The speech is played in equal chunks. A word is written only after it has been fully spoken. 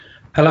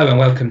Hello and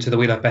welcome to the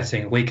We Love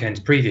Betting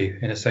Weekend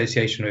Preview in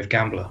association with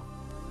Gambler.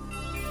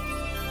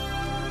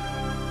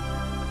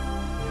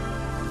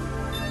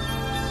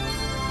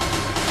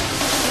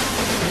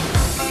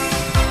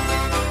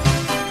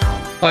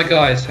 Hi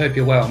guys, hope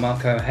you're well.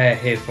 Marco O'Hare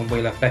here from We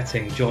Love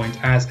Betting, joined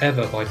as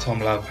ever by Tom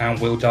Love and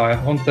Will Dyer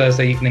on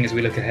Thursday evening as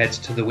we look ahead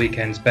to the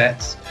weekend's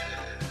bets,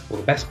 or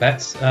the best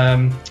bets.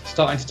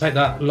 Starting to take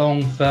that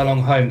long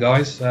furlong home,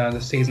 guys.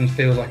 The season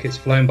feels like it's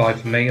flown by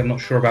for me. I'm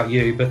not sure about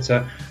you, but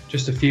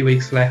just a few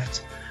weeks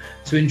left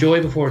to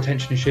enjoy before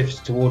attention shifts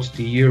towards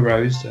the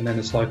Euros, and then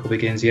the cycle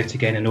begins yet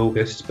again in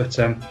August. But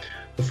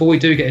before we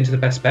do get into the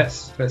best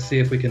bets, let's see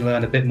if we can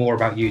learn a bit more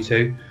about you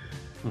two.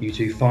 You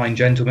two fine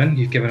gentlemen.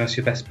 You've given us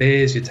your best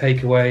beers, your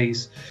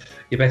takeaways,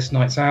 your best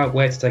nights out,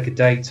 where to take a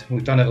date.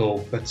 We've done it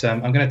all. But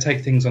I'm going to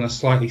take things on a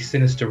slightly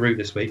sinister route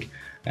this week,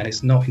 and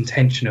it's not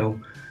intentional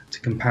to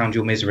compound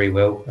your misery,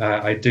 Will.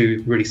 I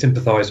do really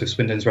sympathise with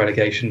Swindon's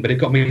relegation, but it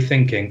got me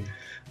thinking.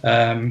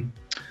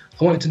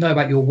 I wanted to know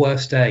about your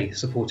worst day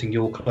supporting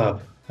your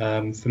club.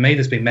 For me,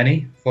 there's been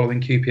many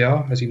following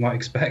QPR, as you might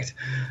expect.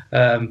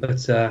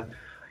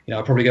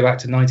 I'll probably go back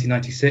to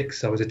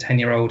 1996. I was a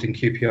 10-year-old in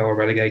QPR,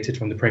 relegated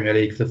from the Premier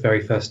League for the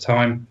very first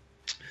time.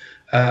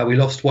 We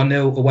lost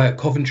 1-0 away at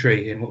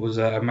Coventry in what was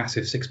a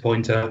massive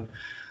six-pointer.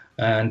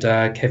 And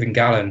Kevin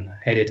Gallen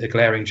headed a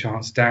glaring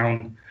chance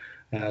down,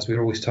 as we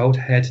were always told,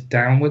 head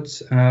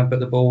downwards. But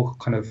the ball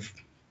kind of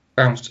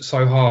bounced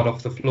so hard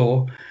off the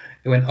floor,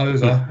 it went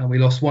over and we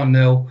lost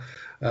 1-0.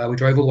 We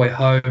drove all the way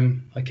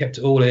home. I kept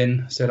it all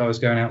in, said I was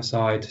going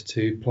outside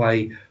to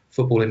play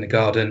football in the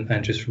garden,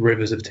 and just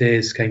rivers of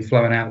tears came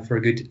flowing out for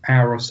a good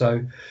hour or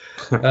so.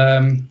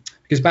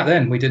 Because back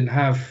then we didn't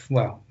have,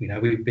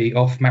 we'd be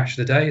off match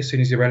of the day as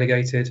soon as you're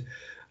relegated.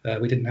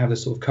 We didn't have the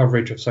sort of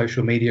coverage of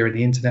social media and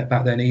the internet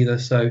back then either.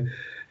 So it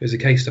was a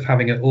case of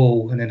having it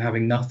all and then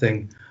having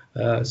nothing.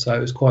 So it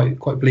was quite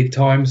bleak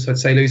times. So I'd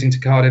say losing to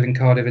Cardiff in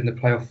the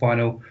playoff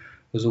final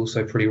was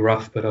also pretty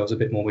rough, but I was a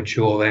bit more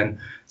mature then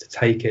to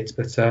take it.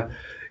 But so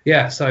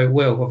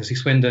Will, obviously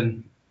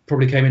Swindon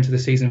probably came into the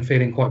season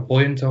feeling quite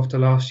buoyant after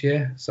last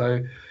year.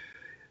 So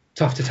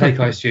tough to take,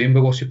 I assume.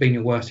 But what's been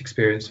your worst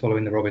experience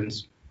following the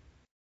Robins?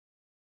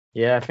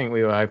 Yeah, I think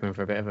we were hoping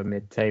for a bit of a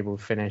mid-table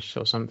finish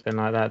or something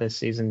like that this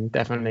season.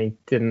 Definitely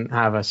didn't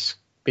have us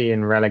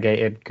being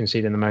relegated,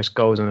 conceding the most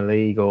goals in the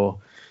league, or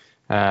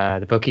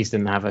the bookies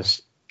didn't have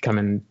us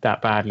coming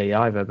that badly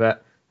either.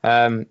 But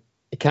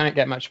it can't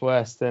get much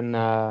worse than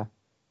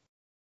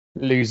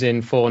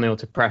losing 4-0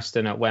 to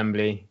Preston at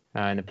Wembley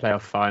in the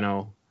playoff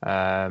final.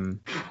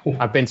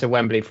 I've been to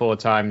Wembley 4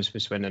 times for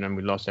Swindon and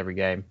we lost every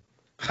game.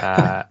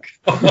 I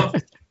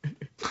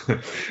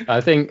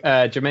think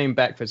Jermaine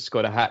Beckford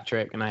scored a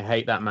hat-trick, and I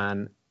hate that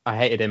man. I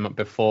hated him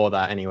before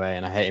that anyway,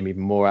 and I hate him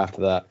even more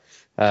after that.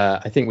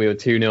 I think we were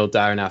 2-0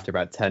 down after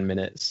about 10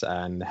 minutes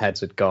and the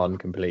heads had gone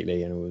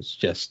completely, and it was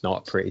just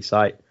not a pretty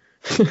sight.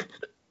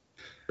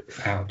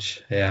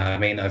 Ouch. Yeah, I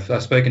mean,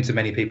 I've spoken to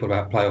many people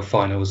about playoff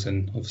finals,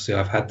 and obviously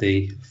I've had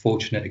the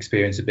fortunate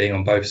experience of being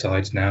on both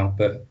sides now,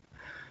 but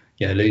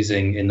yeah,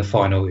 losing in the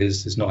final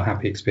is not a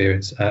happy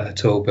experience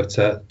at all. But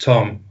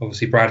Tom,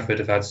 obviously Bradford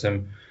have had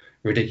some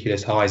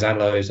ridiculous highs and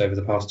lows over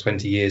the past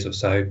 20 years or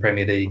so,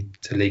 Premier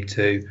League to League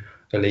Two,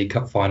 a League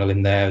Cup final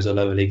in there as a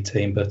lower league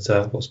team. But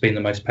what's been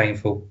the most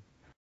painful?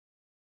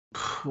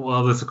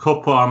 Well, there's a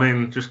couple. I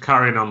mean, just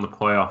carrying on the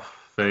playoff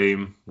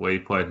theme, we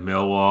played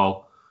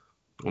Millwall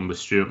under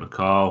Stuart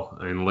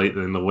McCall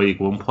in the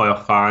League One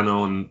playoff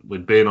final, and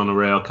we'd been on a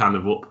real kind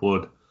of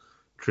upward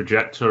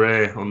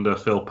trajectory under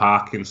Phil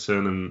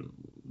Parkinson, and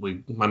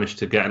we managed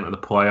to get into the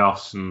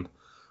playoffs, and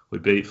we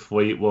beat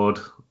Fleetwood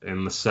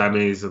in the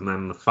semis, and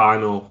then the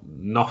final,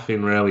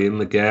 nothing really in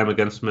the game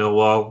against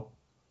Millwall.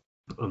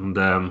 And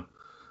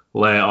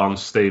later on,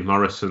 Steve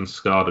Morrison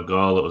scored a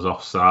goal that was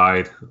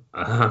offside.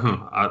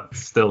 I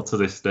still to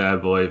this day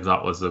believe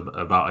that was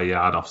about a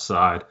yard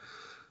offside.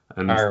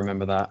 And I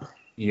remember that.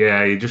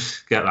 Yeah, you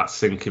just get that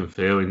sinking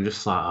feeling,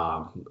 just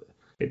like,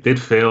 it did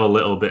feel a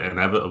little bit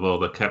inevitable.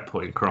 They kept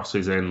putting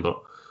crosses in,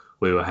 but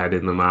we were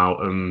heading them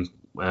out. And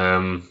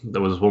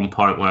there was one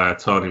point where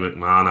Tony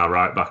McMahon, our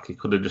right back, he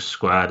could have just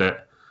squared it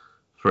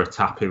for a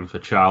tap-in for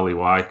Charlie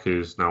Wyke,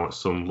 who's now at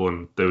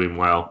Sunderland doing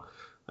well.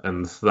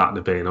 And that'd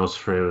have been us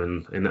through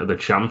and into the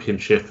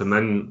Championship. And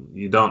then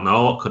you don't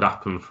know what could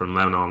happen from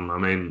then on. I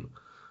mean,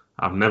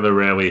 I've never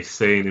really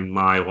seen in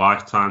my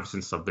lifetime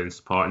since I've been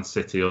supporting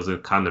City us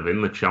kind of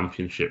in the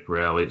Championship,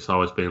 really. It's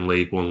always been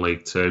League One,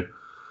 League Two.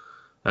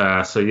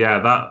 So yeah,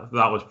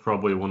 that was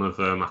probably one of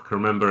them. I can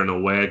remember an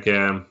away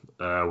game.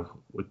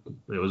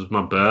 It was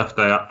my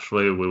birthday,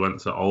 actually. We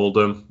went to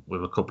Oldham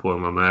with a couple of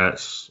my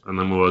mates, and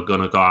then we were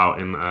going to go out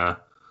in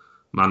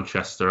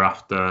Manchester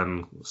after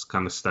and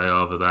kind of stay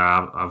over there,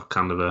 have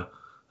kind of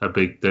a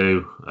big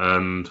do.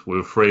 And we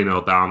were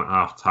 3-0 down at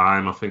half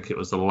time. I think it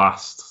was the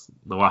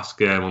last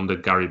game under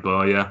Gary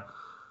Bowyer.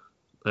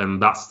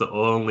 And that's the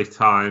only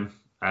time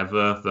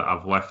ever that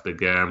I've left the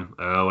game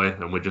early,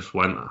 and we just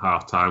went at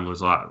half time.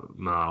 Was like,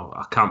 no,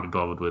 I can't be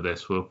bothered with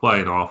this. We were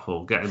playing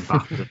awful, getting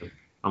battered.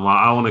 I'm like,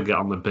 I want to get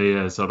on the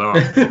beers. I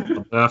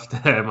don't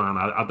birthday, man.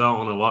 I don't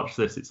want to watch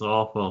this. It's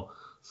awful.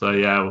 So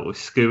yeah, we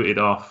scooted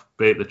off,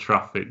 beat the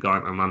traffic,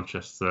 going to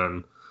Manchester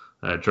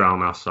and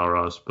drown our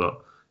sorrows.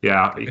 But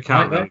yeah, you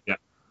can't really get.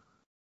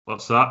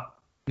 What's that?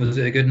 Was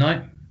it a good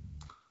night?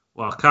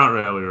 Well, I can't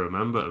really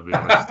remember, to be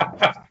honest.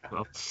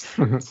 Well,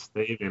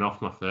 steaming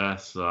off my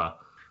face. So,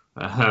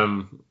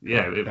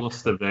 yeah, it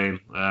must have been.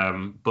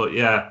 But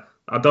yeah,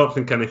 I don't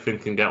think anything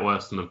can get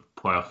worse than a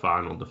playoff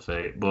final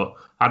defeat. But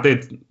I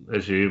did,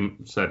 as you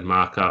said,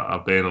 Mark,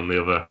 I've been on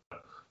the other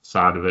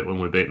side of it when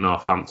we beat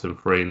Northampton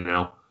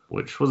 3-0,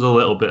 which was a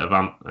little bit of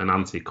an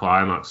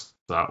anti-climax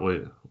that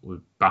we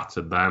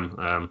battered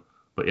them.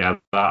 But yeah,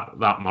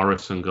 that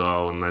Morrison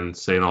goal and then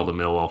seeing all the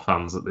Millwall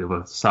fans at the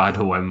other side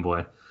of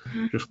Wembley,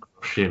 just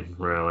crushing,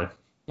 really.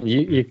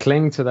 You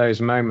cling to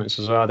those moments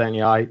as well, don't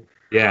you?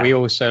 We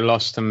also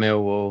lost to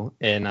Millwall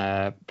in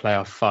a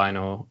playoff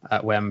final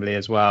at Wembley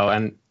as well,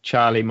 and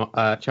Charlie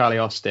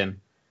Austin,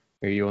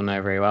 who you all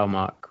know very well,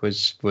 Mark,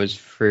 was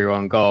through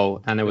on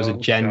goal, and there was a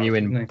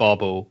genuine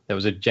bobble. There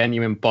was a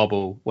genuine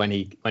bobble when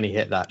he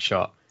hit that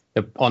shot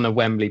on a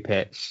Wembley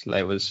pitch.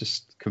 It was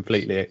just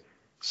completely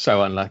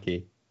so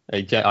unlucky.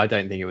 I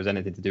don't think it was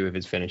anything to do with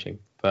his finishing,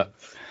 but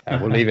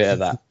we'll leave it at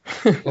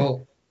that.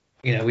 Well,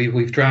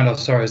 we've drowned our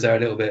sorrows there a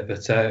little bit,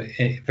 but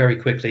very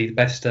quickly,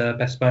 best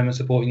moment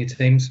supporting your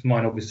teams.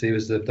 Mine obviously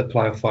was the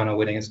playoff final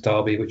win against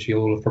Derby, which you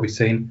all have probably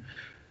seen.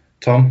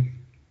 Tom?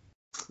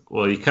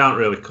 Well, you can't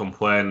really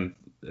complain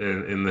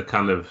in the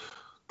kind of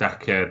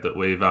decade that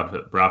we've had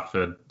at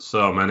Bradford.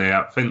 So many.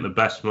 I think the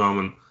best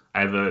moment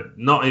ever,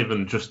 not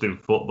even just in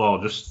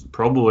football, just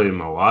probably in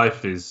my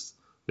life, is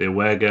the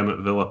away game at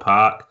Villa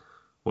Park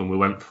when we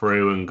went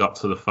through and got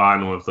to the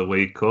final of the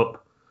League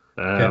Cup.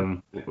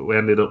 We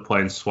ended up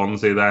playing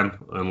Swansea then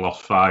and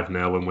lost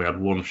 5-0 when we had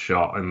one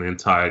shot in the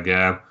entire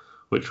game,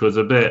 which was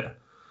a bit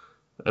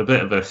of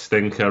a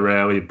stinker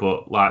really.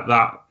 But like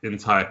that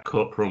entire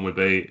cup run, we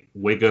beat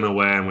Wigan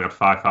away and we had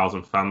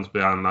 5,000 fans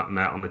behind that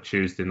net on a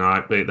Tuesday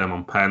night, beat them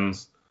on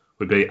pens.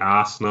 We beat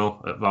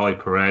Arsenal at Valley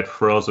Parade,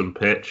 frozen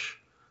pitch.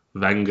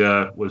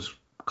 Wenger was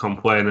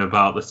complaining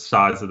about the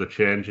size of the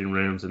changing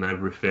rooms and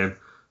everything.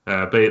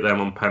 Beat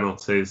them on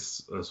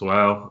penalties as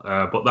well.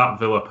 But that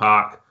Villa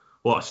Park,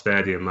 what a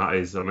stadium that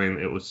is. I mean,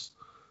 it was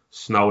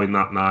snowing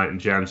that night and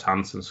James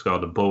Hansen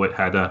scored a bullet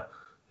header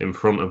in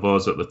front of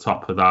us at the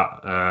top of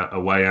that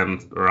away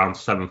end, around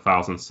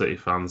 7,000 City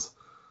fans.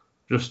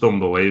 Just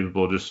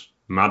unbelievable, just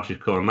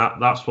magical. And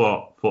that's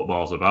what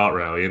football's about,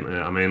 really, isn't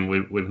it? I mean,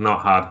 we've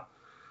not had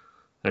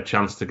a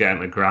chance to get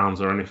into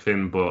grounds or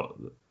anything, but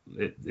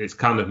it's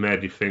kind of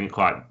made you think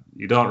like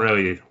you don't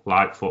really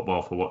like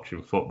football for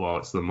watching football.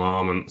 It's the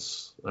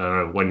moments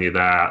when you're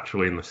there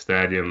actually in the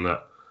stadium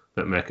that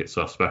make it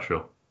so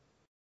special.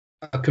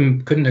 I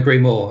couldn't agree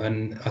more,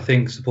 and I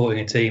think supporting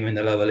a team in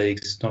the lower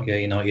leagues, not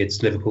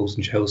United's, Liverpool's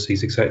and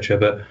Chelsea's, etc.,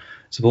 but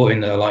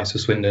supporting the likes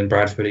of Swindon,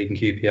 Bradford, even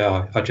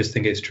QPR, I just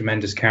think it's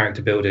tremendous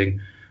character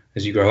building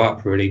as you grow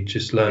up, really.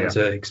 Just learn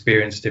to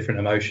experience different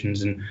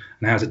emotions and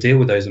how to deal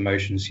with those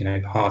emotions,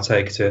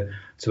 heartache to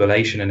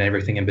elation and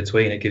everything in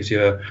between. It gives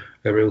you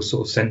a real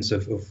sort of sense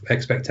of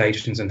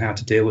expectations and how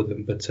to deal with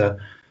them.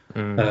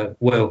 But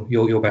Will,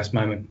 your best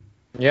moment?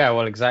 Yeah,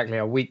 well, exactly.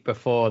 A week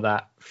before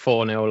that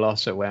 4-0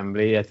 loss at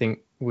Wembley, I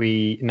think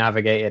we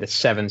navigated a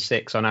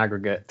 7-6 on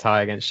aggregate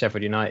tie against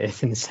Sheffield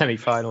United in the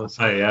semi-finals.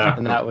 Oh, yeah.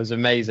 And that was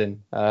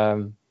amazing.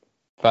 But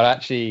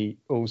actually,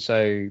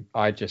 also,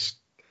 I just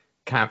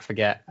can't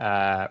forget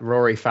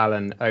Rory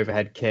Fallon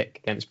overhead kick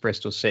against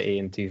Bristol City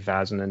in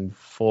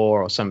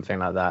 2004 or something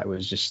like that. It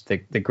was just the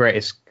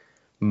greatest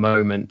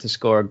moment to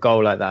score a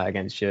goal like that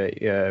against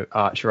your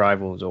arch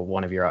rivals, or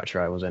one of your arch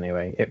rivals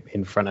anyway,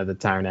 in front of the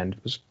town end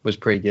was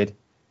pretty good.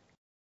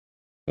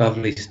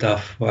 Lovely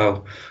stuff.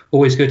 Well,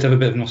 always good to have a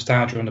bit of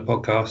nostalgia on the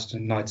podcast,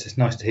 and it's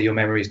nice to hear your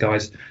memories,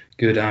 guys,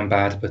 good and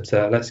bad. But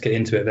let's get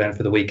into it then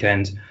for the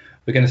weekend.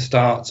 We're going to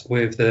start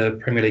with the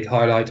Premier League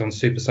highlight on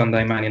Super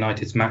Sunday, Man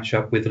United's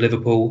matchup with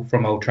Liverpool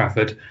from Old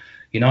Trafford.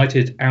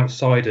 United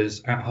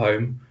outsiders at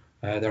home.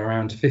 They're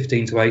around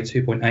 15-8,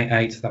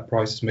 2.88. That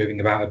price is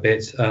moving about a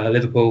bit.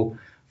 Liverpool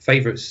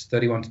favourites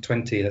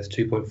 31-20. That's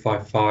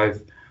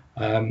 2.55.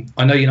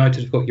 I know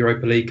United have got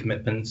Europa League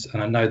commitments,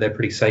 and I know they're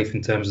pretty safe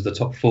in terms of the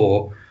top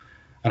four.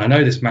 And I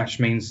know this match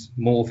means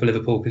more for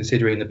Liverpool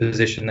considering the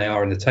position they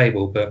are in the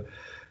table. But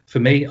for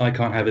me, I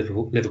can't have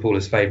Liverpool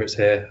as favourites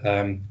here.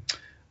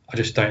 I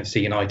just don't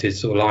see United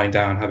sort of lying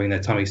down, having their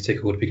tummies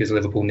tickled, because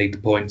Liverpool need the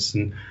points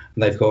and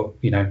they've got,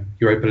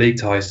 Europa League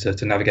ties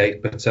to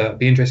navigate. But it'd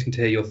be interesting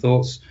to hear your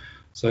thoughts.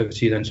 So over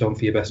to you then, Tom,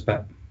 for your best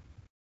bet.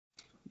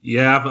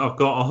 Yeah, I've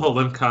got all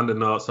them kind of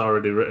notes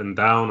already written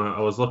down. I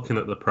was looking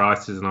at the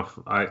prices and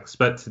I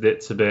expected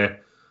it to be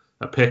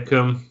a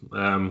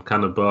pick'em,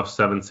 kind of both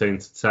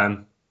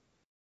 17-10.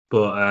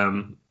 But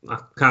I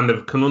kind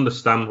of can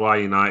understand why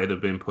United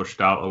have been pushed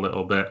out a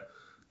little bit,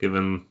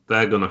 given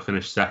they're going to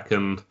finish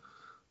second.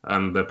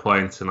 And they're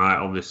playing tonight,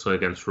 obviously,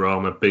 against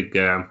Rome, a big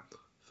game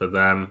for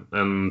them.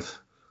 And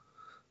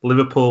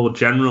Liverpool,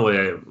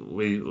 generally,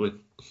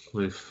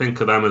 we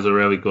think of them as a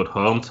really good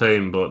home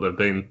team, but they've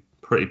been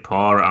pretty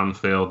poor at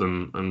Anfield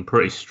and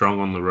pretty strong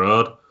on the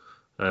road.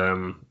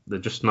 They're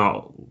just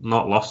not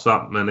lost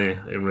that many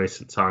in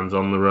recent times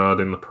on the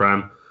road in the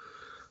Prem.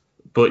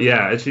 But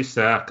yeah, as you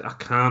say, I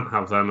can't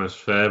have them as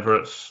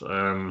favourites.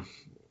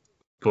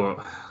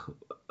 But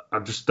I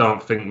just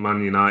don't think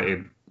Man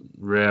United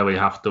really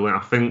have to win. I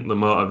think the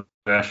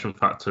motivation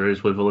factor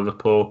is with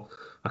Liverpool.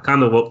 I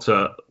kind of looked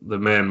at the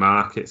main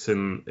markets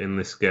in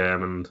this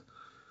game, and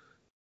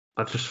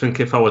I just think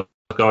if I was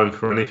going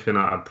for anything,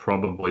 I'd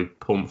probably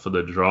pump for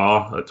the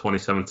draw at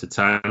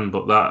 27-10.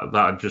 But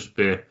that'd just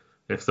be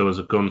if there was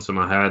a gun to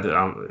my head.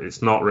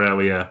 It's not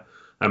really a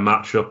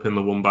match-up in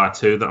the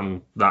 1x2 that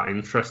I'm that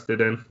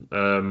interested in.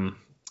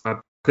 I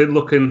did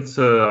look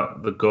into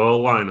the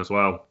goal line as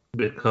well,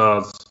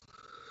 because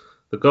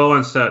the goal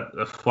line set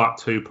a flat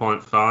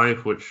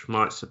 2.5, which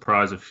might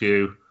surprise a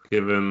few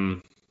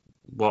given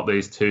what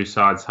these two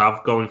sides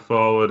have going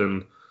forward,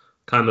 and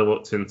kind of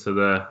looked into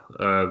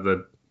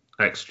the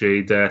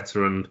XG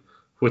data, and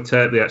if we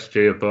take the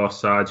XG of both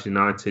sides,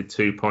 United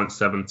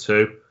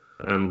 2.72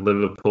 and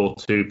Liverpool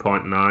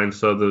 2.9,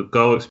 so the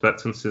goal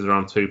expectancy is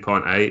around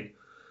 2.8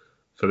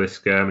 for this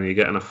game, and you're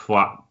getting a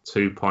flat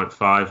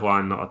 2.5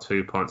 line, not a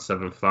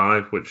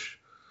 2.75, which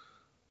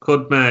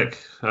could make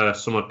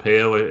some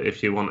appeal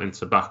if you're wanting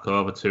to back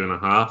over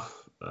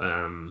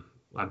 2.5.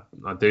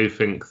 I do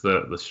think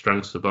that the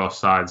strengths of both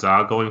sides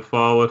are going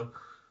forward,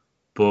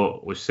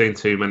 but we've seen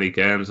too many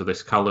games of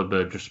this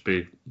calibre just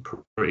be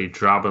pretty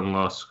drab and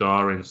low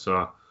scoring,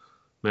 so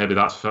maybe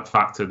that's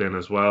factored in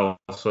as well.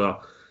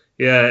 So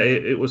yeah,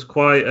 it was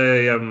quite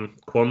a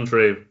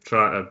quandary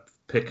trying to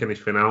pick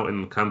anything out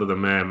in kind of the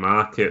main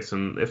markets,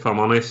 and if I'm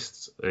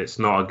honest, it's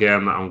not a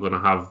game that I'm going to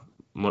have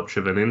much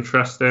of an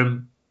interest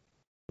in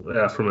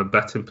from a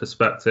betting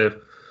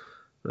perspective.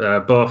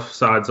 Both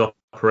sides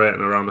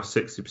operating around a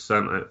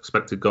 60%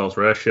 expected goals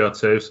ratio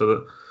too, so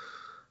that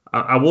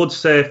I would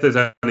say if there's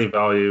any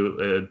value,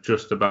 it'd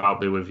just about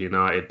be with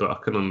United, but I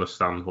can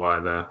understand why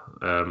they're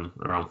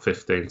around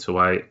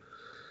 15-8.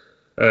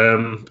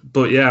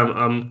 But yeah,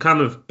 I'm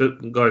kind of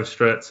going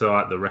straight to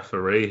like the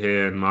referee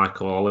here, and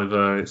Michael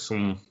Oliver. It's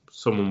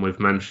someone we've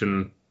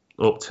mentioned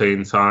up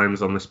teen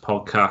times on this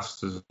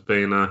podcast has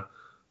been a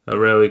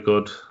really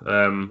good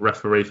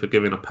referee for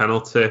giving a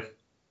penalty,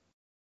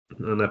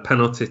 and a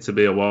penalty to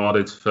be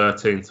awarded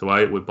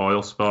 13-8 with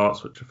Boyle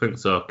Sports, which I think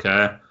is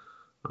okay.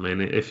 I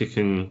mean, if you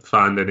can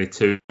find any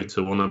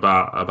 2-1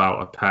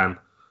 about a pen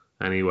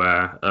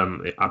anywhere,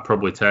 I'd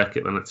probably take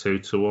it then at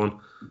 2-1.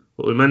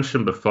 But we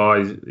mentioned before,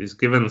 he's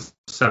given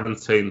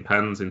 17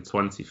 pens in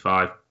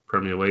 25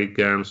 Premier League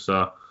games,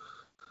 so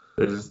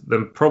there's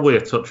probably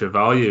a touch of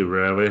value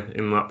really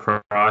in that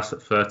price at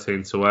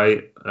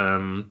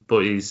 13-8.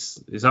 But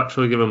he's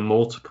actually given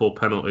multiple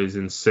penalties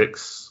in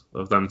 6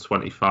 of them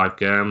 25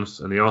 games,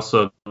 and he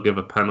also gave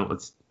a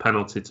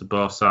penalty to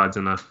both sides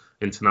in an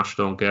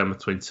international game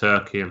between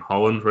Turkey and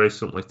Holland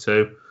recently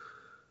too.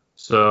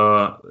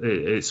 So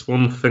it's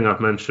one thing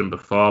I've mentioned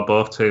before.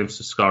 Both teams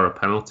to score a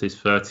penalty is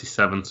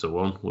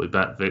 37-1 with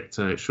Bet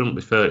Victor. It shouldn't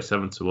be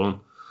 37-1.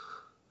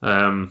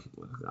 I'd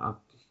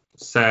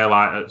say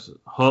like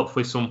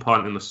hopefully some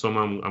point in the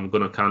summer I'm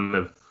going to kind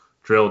of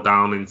drill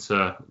down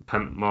into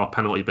more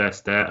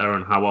penalty-based data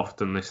and how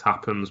often this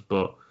happens.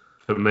 But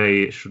for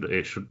me, it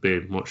should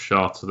be much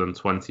shorter than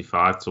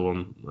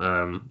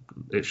 25-1.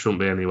 It shouldn't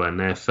be anywhere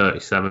near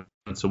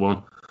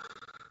 37-1.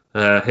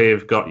 Here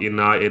you've got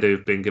United,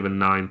 who've been given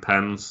 9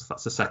 pens.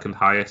 That's the second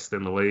highest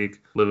in the league.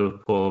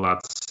 Liverpool have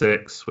had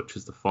 6, which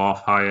is the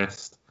 4th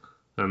highest.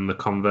 And the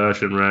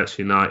conversion rates,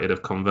 United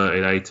have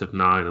converted 8 of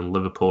 9, and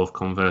Liverpool have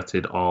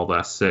converted all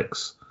their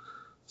 6.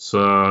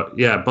 So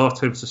yeah, both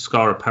teams to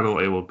score a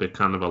penalty would be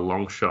kind of a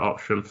long shot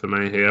option for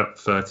me here,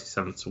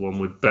 37-1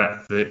 with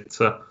Bet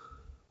Victor,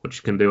 which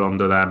you can do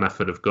under their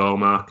method of goal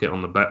market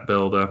on the Bet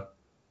Builder.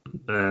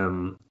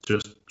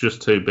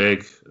 Just too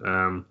big.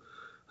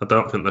 I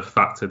don't think they've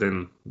factored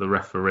in the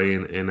referee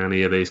in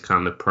any of these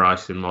kind of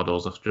pricing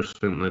models. I just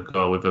think they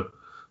go with a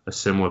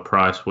similar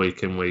price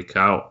week in, week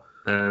out.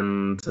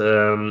 And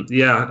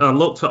yeah, I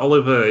looked at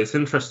Oliver. It's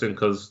interesting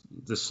because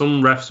there's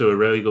some refs who are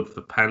really good for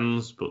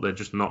pens, but they're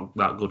just not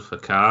that good for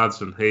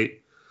cards. And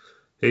he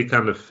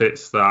kind of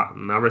fits that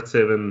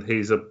narrative. And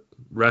he's a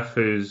ref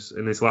who's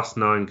in his last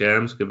 9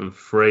 games given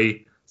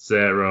 3,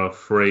 0,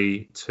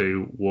 3,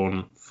 2,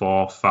 1,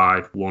 4,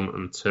 5, 1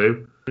 and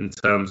 2 in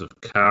terms of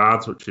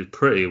cards, which is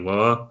pretty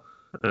low.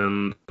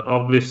 And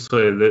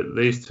obviously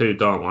these two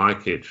don't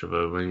like each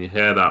other. I mean, you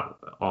hear that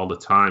all the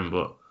time,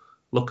 but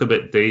look a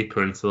bit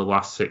deeper into the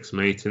last 6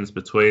 meetings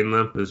between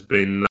them. There's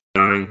been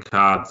 9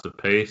 cards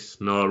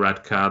apiece, no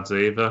red cards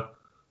either.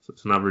 So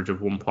it's an average of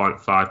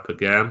 1.5 per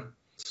game.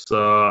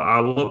 So I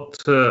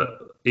looked at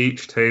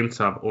each team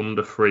to have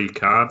under 3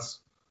 cards,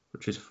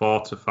 which is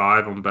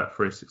 4-5 on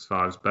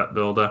Bet365's Bet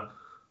Builder.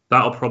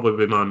 That'll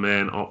probably be my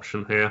main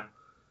option here.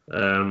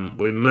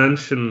 We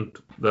mentioned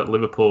that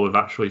Liverpool have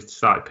actually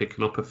started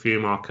picking up a few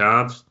more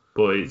cards,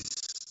 but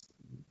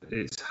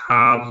it's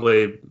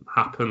hardly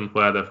happened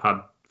where they've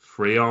had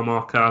 3 or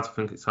more cards. I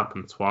think it's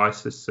happened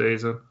twice this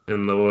season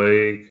in the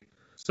league.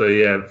 So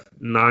yeah,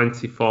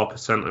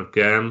 94% of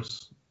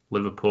games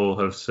Liverpool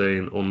have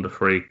seen under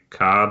 3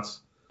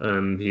 cards,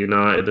 and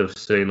United have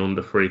seen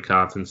under 3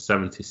 cards in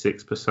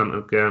 76%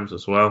 of games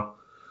as well.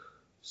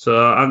 So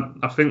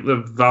I think the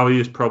value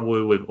is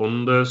probably with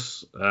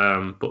unders,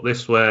 but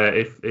this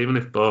way, even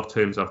if both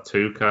teams have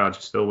 2 cards,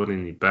 you're still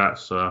winning your bet.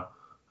 So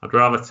I'd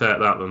rather take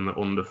that than the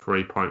under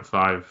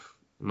 3.5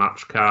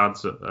 match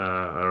cards at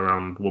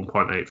around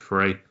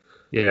 1.83.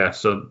 Yeah,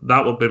 so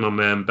that would be my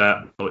main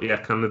bet. But yeah,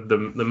 kind of the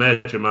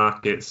major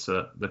markets,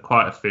 they're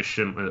quite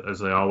efficient as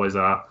they always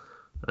are,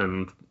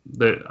 and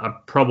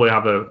I'd probably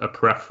have a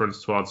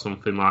preference towards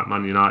something like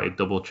Man United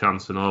double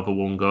chancing over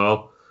 1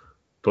 goal.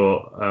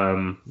 But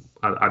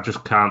I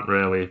just can't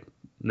really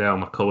nail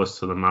my colours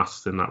to the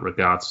mast in that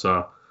regard.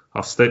 So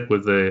I'll stick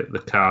with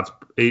the cards.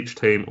 Each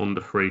team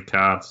under 3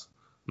 cards,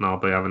 and I'll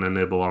be having a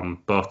nibble on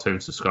both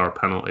teams to score a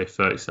penalty,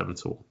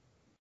 37-1.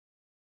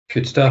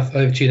 Good stuff.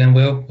 Over to you then,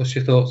 Will. What's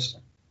your thoughts?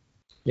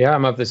 Yeah,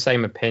 I'm of the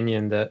same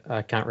opinion that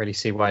I can't really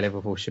see why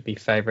Liverpool should be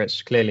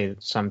favourites. Clearly,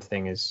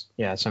 something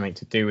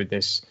to do with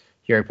this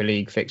Europa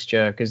League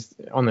fixture, because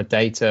on the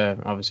data,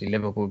 obviously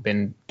Liverpool have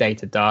been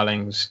data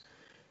darlings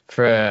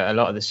for a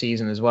lot of the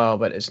season as well,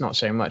 but it's not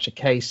so much a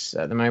case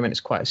at the moment.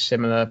 It's quite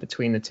similar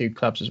between the 2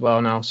 clubs as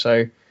well now. So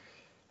I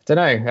don't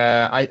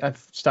know.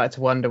 I've started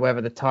to wonder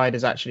whether the tide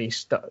has actually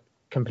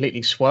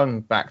completely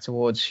swung back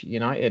towards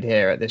United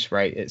here at this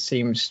rate. It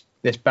seems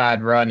this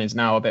bad run is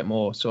now a bit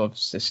more sort of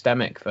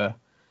systemic for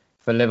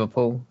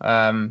Liverpool.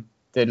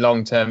 The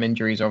long-term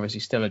injuries are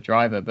obviously still a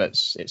driver, but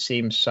it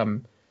seems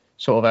some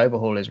sort of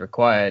overhaul is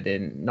required,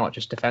 in not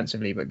just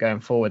defensively, but going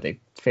forward. They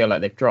feel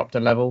like they've dropped a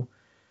level.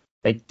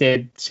 They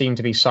did seem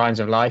to be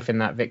signs of life in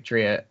that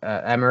victory at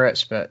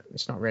Emirates, but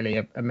it's not really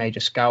a major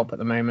scalp at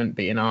the moment,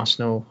 beating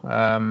Arsenal.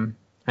 And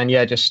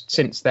yeah, just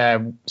since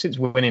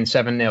winning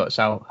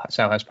 7-0 at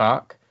Selhurst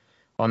Park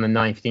on the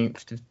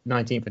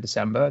 19th of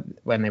December,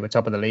 when they were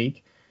top of the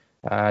league,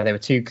 they were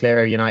 2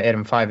 clear of United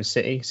and 5 of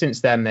City. Since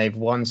then, they've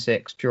won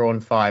 6, drawn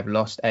 5,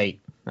 lost 8.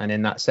 And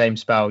in that same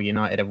spell,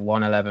 United have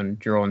won 11,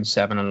 drawn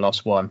 7 and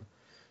lost 1.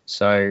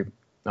 So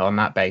on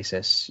that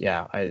basis,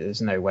 yeah,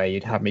 there's no way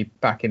you'd have me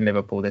back in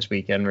Liverpool this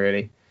weekend,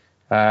 really.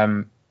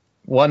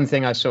 One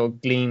thing I sort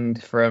of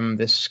gleaned from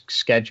this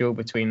schedule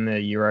between the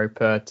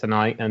Europa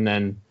tonight and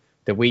then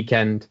the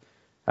weekend,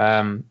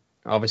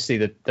 obviously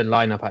the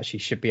lineup actually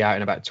should be out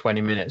in about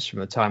 20 minutes from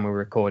the time we're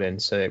recording,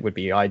 so it would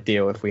be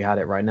ideal if we had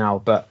it right now.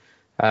 But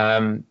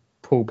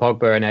Paul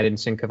Pogba and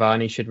Edinson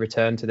Cavani should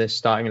return to this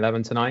starting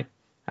 11 tonight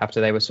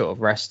after they were sort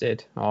of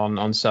rested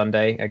on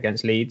Sunday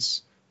against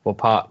Leeds, or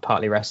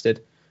partly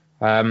rested.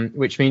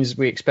 Which means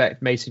we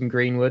expect Mason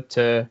Greenwood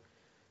to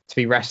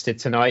be rested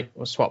tonight,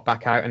 or swap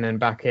back out and then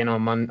back in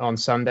on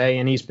Sunday.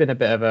 And he's been a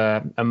bit of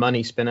a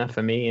money spinner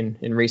for me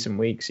in recent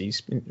weeks.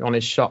 He's been on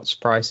his shots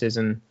prices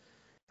and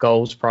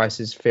goals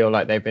prices feel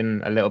like they've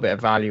been a little bit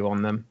of value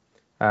on them.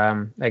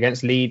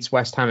 Against Leeds,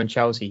 West Ham and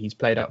Chelsea, he's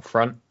played up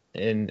front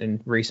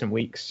in recent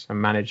weeks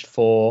and managed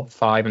 4,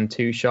 5 and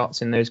 2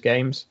 shots in those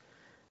games.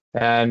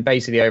 And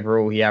basically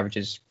overall, he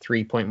averages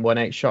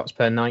 3.18 shots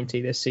per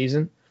 90 this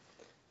season.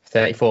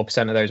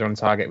 34% of those are on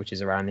target, which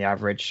is around the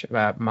average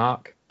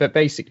mark. But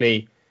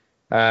basically,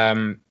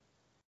 I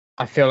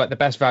feel like the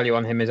best value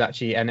on him is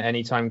actually an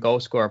anytime goal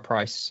scorer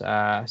price.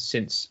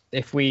 Since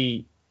if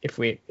we're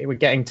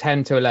getting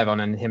 10 to 11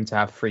 and him to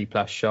have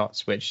 3+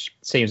 shots, which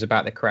seems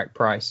about the correct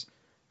price.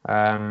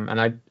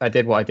 And I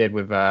did what I did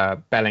with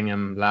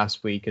Bellingham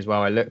last week as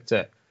well. I looked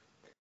at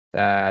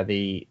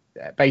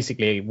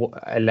basically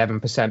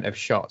 11% of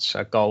shots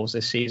are goals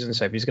this season.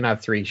 So if he's going to have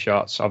 3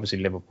 shots, obviously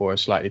Liverpool are a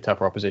slightly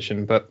tougher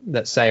opposition, but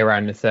let's say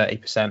around the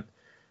 30%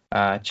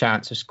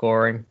 chance of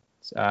scoring.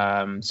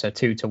 So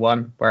 2 to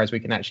 1, whereas we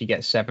can actually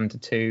get 7 to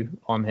 2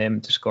 on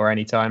him to score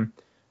anytime.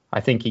 I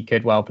think he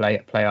could well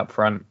play up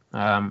front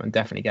and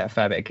definitely get a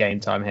fair bit of game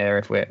time here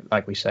if we're,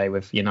 like we say,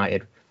 with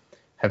United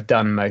have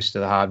done most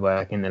of the hard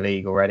work in the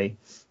league already.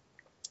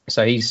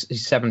 So he's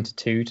 7 to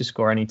 2 to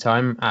score any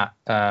time at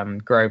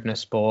Grosvenor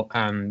Sport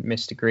and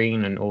Mr.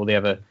 Green and all the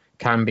other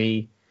can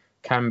be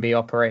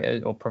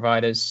operators or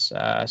providers.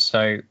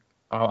 So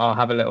I'll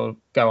have a little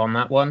go on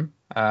that one.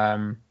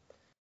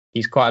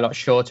 He's quite a lot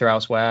shorter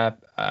elsewhere.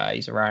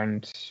 He's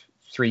around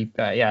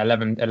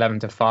 11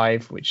 to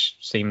 5, which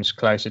seems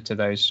closer to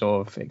those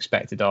sort of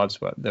expected odds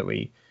that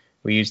we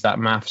use that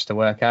maths to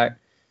work out.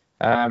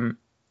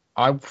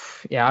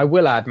 I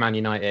will add Man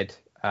United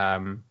at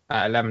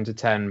 11 to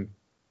 10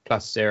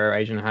 +0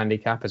 Asian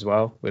handicap as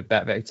well with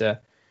BetVictor.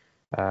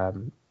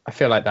 I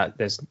feel like that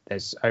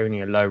there's only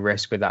a low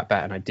risk with that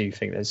bet, and I do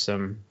think there's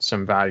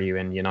some value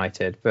in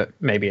United, but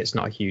maybe it's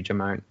not a huge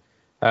amount.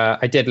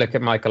 I did look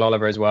at Michael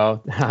Oliver as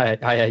well.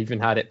 I even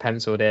had it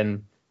penciled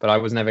in, but I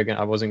wasn't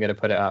going to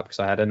put it up because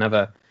I had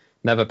another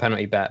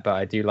penalty bet. But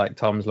I do like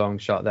Tom's long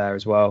shot there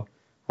as well.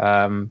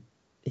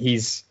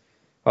 He's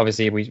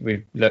obviously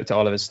we've looked at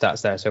Oliver's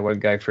stats there, so I won't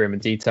go through him in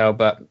detail.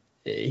 But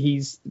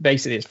he's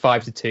basically it's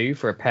 5 to 2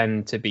 for a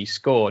pen to be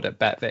scored at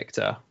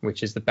BetVictor,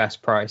 which is the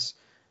best price.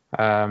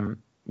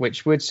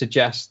 which would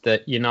suggest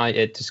that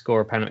United to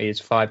score a penalty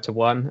is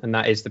 5-1, and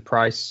that is the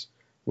price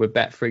with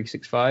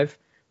Bet365.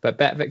 But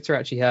BetVictor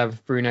actually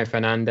have Bruno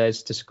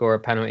Fernandes to score a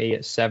penalty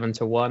at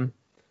 7-1.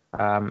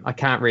 I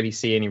can't really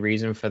see any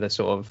reason for the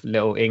sort of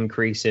little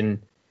increase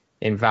in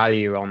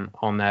value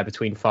on there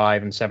between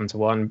 5 and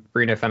 7-1.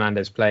 Bruno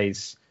Fernandes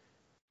plays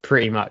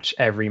pretty much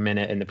every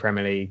minute in the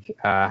Premier League,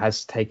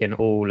 has taken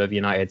all of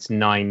United's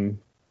 9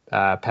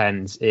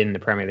 pens in the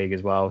Premier League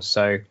as well.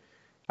 So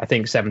I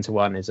think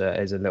 7-1 is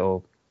a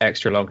little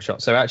extra long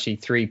shot. So actually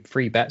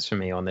three bets for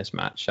me on this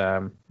match.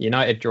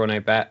 United draw no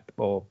bet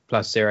or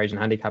plus 0 Asian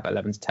handicap at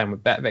 11-10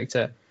 with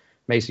BetVictor.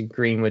 Mason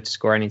Greenwood to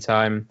score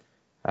anytime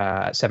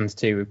at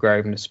 7-2 with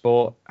Grosvenor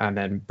Sport, and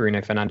then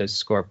Bruno Fernandes to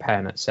score a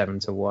pen at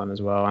 7-1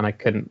 as well. And I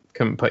couldn't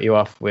put you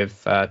off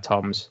with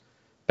Tom's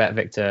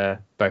BetVictor,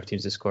 both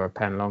teams to score a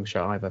pen long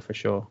shot either, for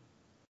sure.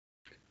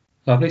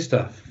 Lovely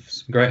stuff.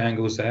 Some great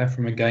angles there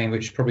from a game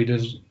which probably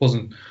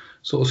wasn't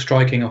sort of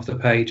striking off the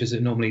page as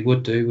it normally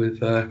would do with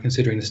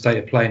considering the state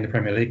of play in the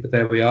Premier League. But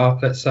there we are.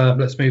 Let's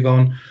move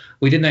on.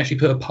 We didn't actually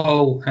put a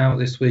poll out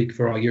this week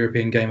for our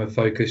European Game of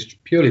Focus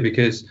purely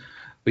because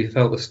we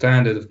felt the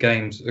standard of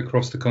games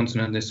across the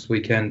continent this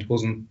weekend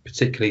wasn't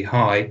particularly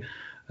high.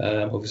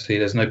 Obviously,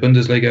 there's no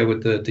Bundesliga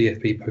with the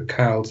DFB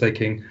Pokal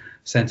taking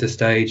centre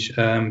stage.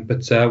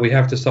 But we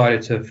have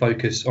decided to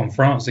focus on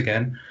France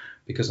again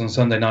because on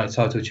Sunday night,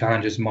 title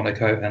challengers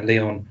Monaco and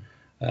Lyon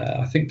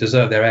I think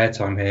deserve their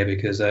airtime here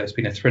because it's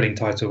been a thrilling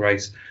title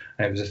race.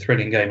 And it was a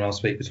thrilling game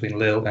last week between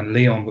Lille and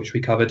Lyon, which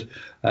we covered.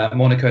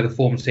 Monaco, the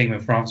form team in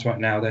France right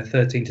now, they're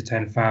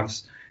 13-10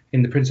 favs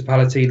in the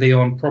Principality.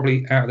 Lyon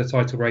probably out of the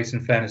title race in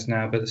fairness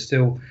now, but they're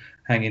still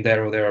hanging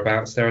there or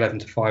thereabouts. They're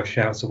 11-5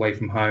 shouts away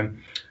from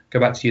home. Go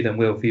back to you then,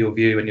 Will, for your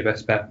view and your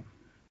best bet.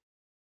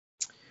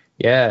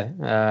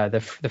 Yeah, the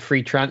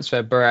free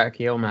transfer Burak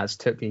Yilmaz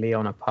took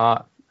Lyon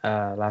apart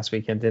last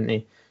weekend, didn't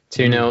he?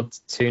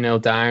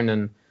 2-0 down,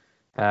 and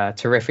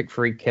terrific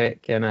free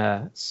kick and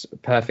a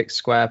perfect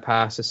square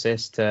pass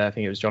assist to, I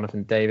think it was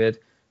Jonathan David,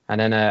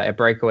 and then a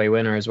breakaway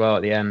winner as well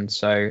at the end.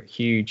 So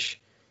huge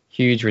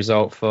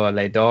result for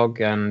Les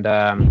Dogs, and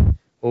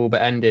all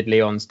but ended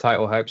Lyon's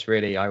title hopes,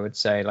 really, I would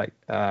say,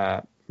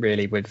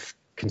 really with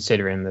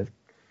considering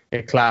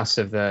the class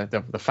of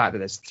the fact that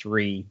there's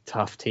 3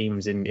 tough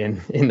teams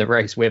in the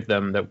race with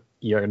them, that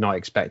you're not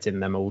expecting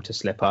them all to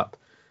slip up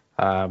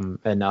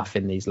enough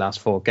in these last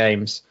 4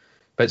 games.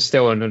 But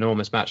still an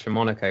enormous match for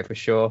Monaco for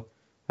sure.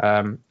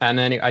 And then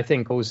I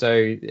think also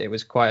it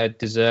was quite a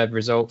deserved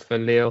result for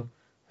Lille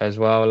as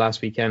well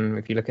last weekend.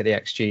 If you look at the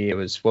XG, it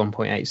was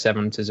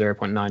 1.87 to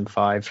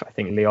 0.95. I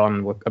think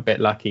Lyon were a bit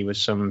lucky with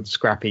some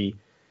scrappy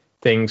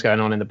things going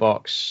on in the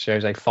box.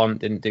 Jose Font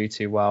didn't do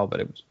too well,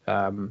 but it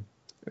was,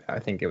 I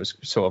think it was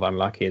sort of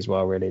unlucky as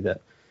well, really,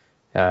 that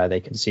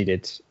they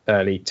conceded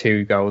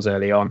 2 goals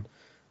early on.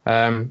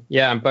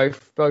 And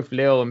both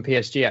Lille and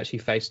PSG actually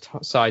faced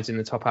sides in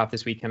the top half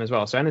this weekend as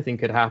well. So anything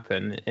could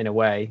happen in a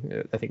way.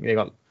 I think they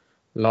got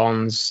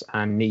Lens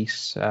and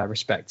Nice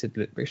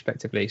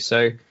respectively.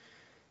 So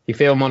you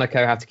feel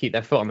Monaco have to keep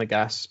their foot on the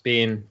gas,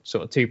 being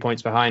sort of 2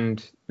 points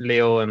behind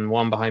Lille and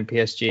 1 behind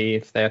PSG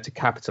if they are to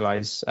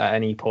capitalise at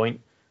any point.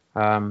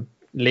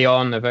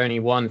 Lyon have only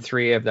won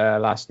 3 of their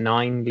last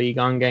 9 Ligue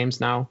 1 games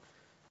now.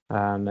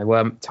 They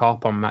were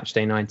top on match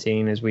day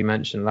 19, as we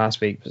mentioned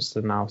last week, but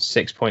still now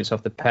 6 points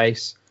off the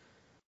pace.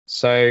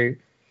 So,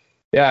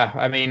 yeah,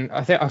 I mean,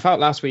 I felt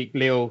last week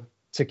Lille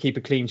to keep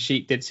a clean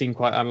sheet did seem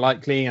quite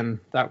unlikely, and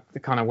that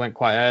kind of went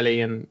quite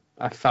early, and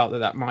I felt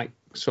that might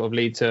sort of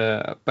lead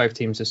to both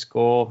teams to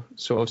score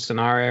sort of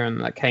scenario,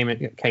 and that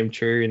came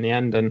true in the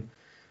end. And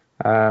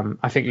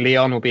I think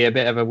Lyon will be a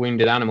bit of a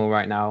wounded animal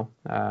right now,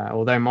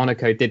 although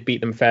Monaco did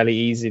beat them fairly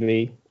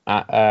easily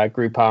at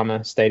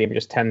Groupama Stadium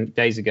just 10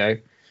 days ago.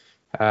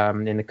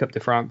 In the Coupe de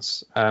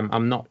France.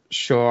 I'm not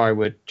sure I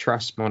would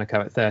trust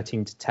Monaco at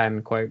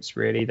 13-10 quotes,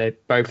 really.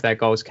 Both their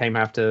goals came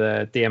after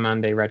the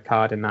Diomande red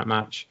card in that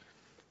match.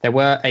 There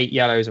were 8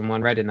 yellows and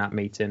 1 red in that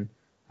meeting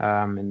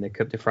in the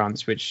Coupe de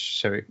France,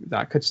 so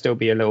that could still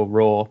be a little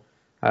raw.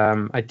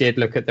 I did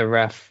look at the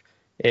ref.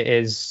 It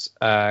is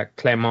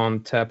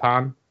Clément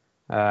Turpin,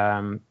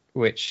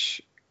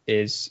 which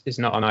is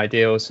not an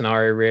ideal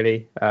scenario,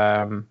 really.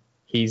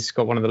 He's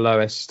got one of the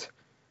lowest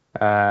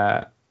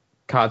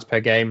cards per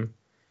game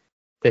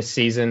this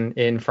season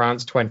in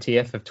France,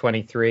 20th of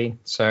 23.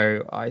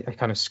 So I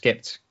kind of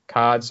skipped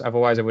cards.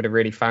 Otherwise, I would have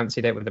really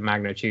fancied it with the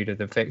magnitude of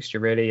the fixture,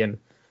 really. And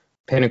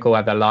Pinnacle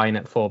had the line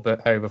at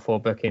over 4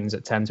 bookings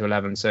at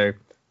 10-11. So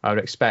I would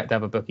expect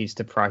other bookies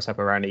to price up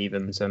around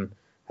evens. And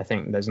I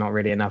think there's not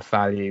really enough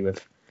value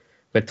with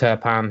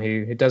Turpin,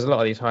 who does a lot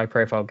of these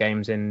high-profile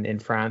games in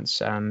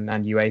France and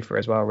UEFA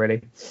as well,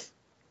 really.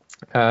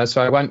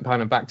 So I went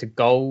kind of back to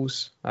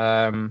goals.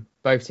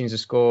 Both teams to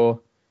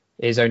score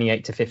is only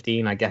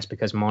 8-15, I guess,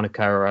 because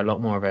Monaco are a lot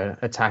more of an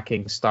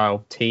attacking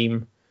style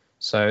team.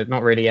 So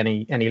not really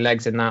any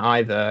legs in that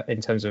either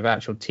in terms of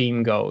actual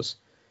team goals.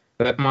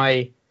 But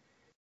my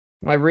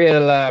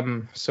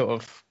real sort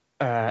of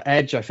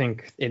edge, I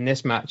think, in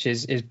this match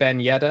is Ben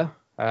Yedder.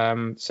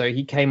 So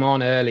he came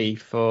on early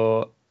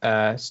for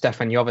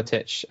Stefan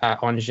Jovetic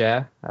at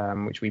Angers,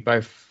 which we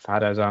both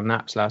had as our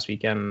naps last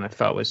weekend, and I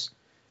felt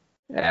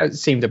it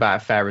seemed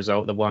about a fair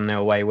result, the 1-0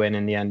 away win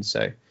in the end.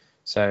 So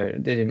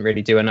they didn't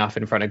really do enough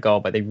in front of goal,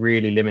 but they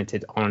really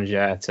limited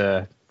Angers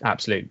to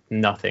absolute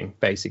nothing,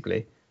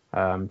 basically.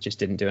 Just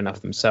didn't do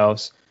enough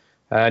themselves.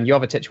 And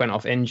Jovetic went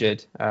off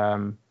injured,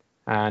 and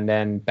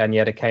then Ben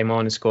Yedder came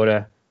on and scored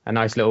a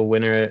nice little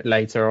winner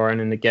later on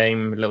in the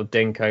game, a little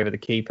dink over the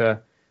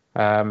keeper.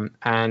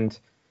 And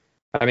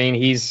I mean,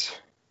 he's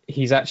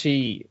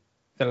actually,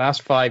 the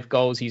last 5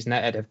 goals he's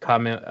netted have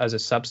come as a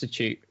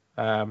substitute,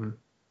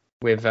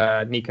 with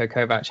Niko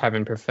Kovac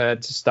having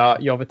preferred to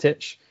start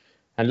Jovetic.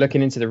 And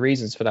looking into the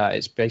reasons for that,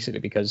 it's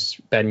basically because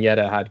Ben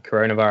Yedder had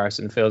coronavirus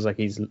and feels like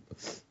he's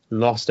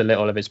lost a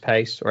little of his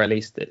pace, or at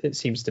least it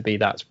seems to be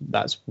that's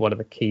one of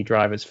the key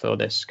drivers for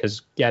this,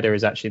 because Yedder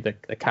is actually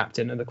the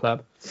captain of the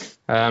club.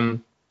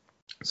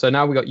 So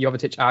now we got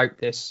Jovetic out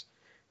this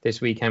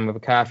weekend with a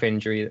calf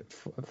injury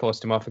that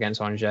forced him off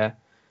against Angers,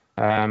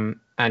 and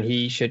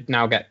he should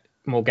now get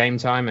more game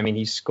time. I mean,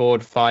 he's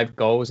scored 5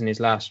 goals in his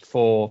last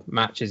 4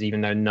 matches,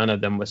 even though none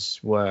of them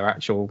were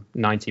actual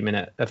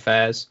 90-minute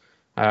affairs.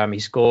 He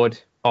scored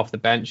off the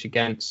bench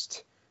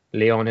against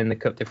Lyon in the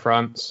Coupe de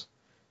France.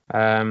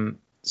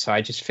 So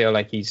I just feel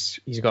like he's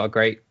got a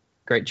great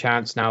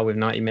chance now with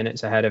 90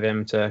 minutes ahead of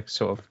him to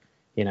sort of,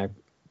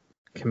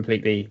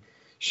 completely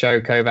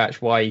show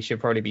Kovac why he should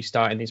probably be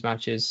starting these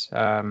matches.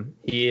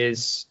 He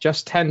is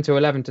just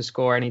 10-11 to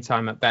score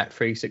anytime at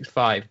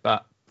Bet365,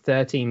 but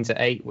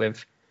 13-8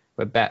 with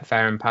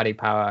Betfair and Paddy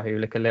Power, who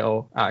look a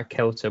little out of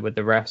kilter with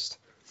the rest.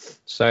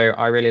 So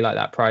I really like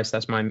that price.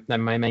 That's my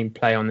main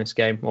play on this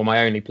game, or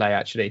my only play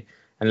actually,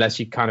 unless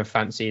you kind of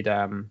fancied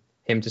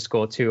him to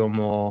score 2 or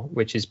more,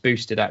 which is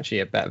boosted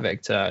actually at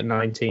BetVictor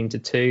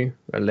 19-2,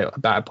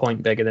 about a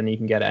point bigger than you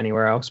can get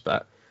anywhere else.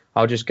 But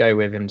I'll just go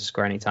with him to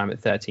score any time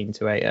at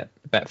 13-8 at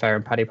Betfair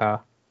and Paddy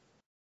Power.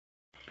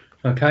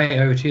 Okay,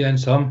 over to you then,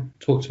 Tom.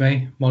 Talk to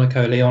me.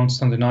 Monaco, Lyon,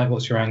 Sunday night.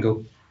 What's your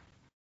angle?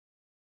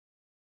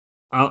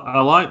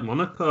 I like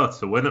Monaco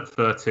to win at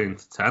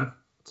 13-10,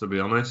 to be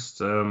honest.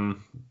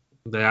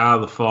 They are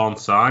the form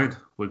side.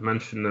 We've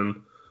mentioned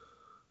them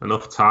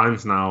enough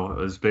times now.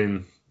 It has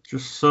been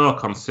just so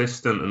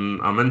consistent,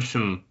 and I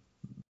mentioned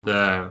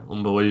their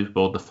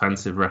unbelievable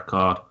defensive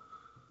record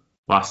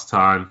last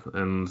time,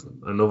 and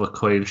another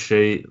clean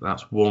sheet.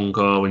 That's 1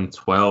 goal in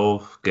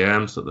 12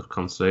 games that they've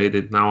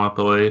conceded now, I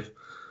believe,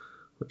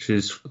 which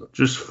is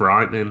just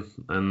frightening.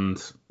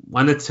 And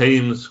when a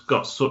team's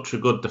got such a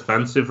good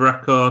defensive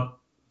record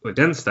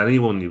against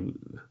anyone,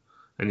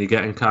 and you're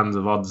getting kinds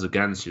of odds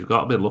against, you've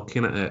got to be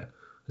looking at it,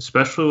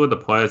 especially with the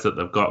players that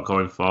they've got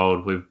going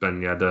forward with Ben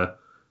Yedder,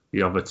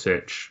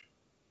 Jovetic,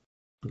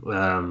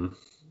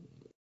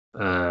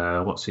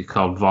 what's he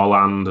called,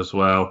 Volland as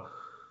well,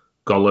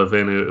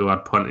 Golovin, who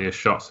had plenty of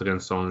shots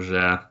against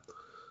Angers.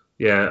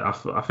 Yeah,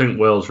 I think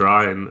Will's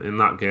right. In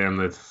that game,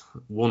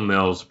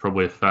 1-0 is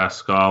probably a fair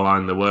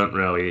scoreline. They weren't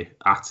really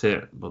at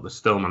it, but they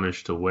still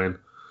managed to win.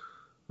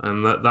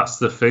 And that's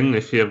the thing.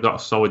 If you've got a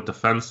solid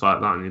defence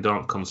like that and you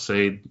don't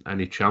concede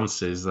any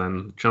chances,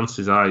 then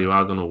chances are you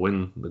are going to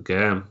win the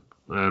game.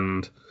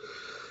 And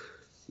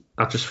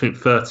I just think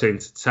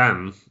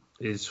 13-10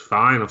 is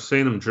fine. I've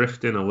seen them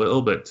drifting a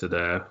little bit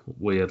today,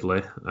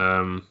 weirdly.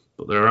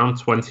 But they're around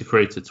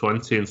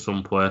 23-20 in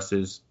some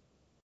places.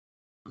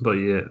 But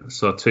yeah,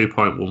 so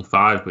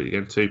 2.15, but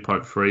you're getting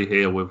 2.3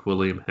 here with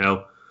William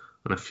Hill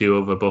and a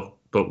few other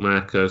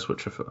bookmakers,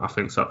 which I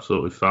think is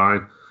absolutely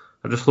fine.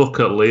 I just look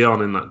at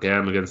Lyon in that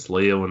game against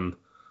Lille, and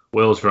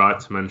Will's right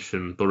to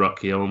mention Burak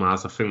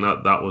Yilmaz. I think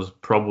that was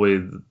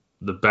probably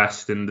the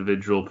best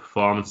individual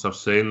performance I've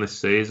seen this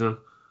season.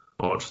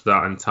 I watched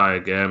that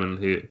entire game,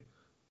 and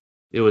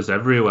he was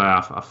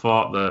everywhere. I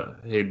thought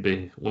that he'd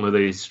be one of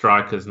these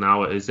strikers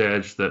now at his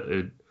age that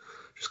would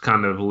just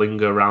kind of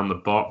linger around the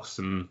box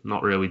and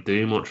not really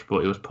do much, but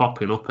he was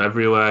popping up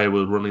everywhere. He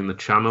was running the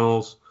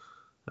channels.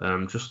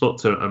 Just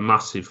looked a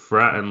massive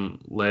threat and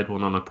laid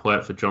one on a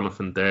plate for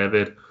Jonathan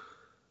David.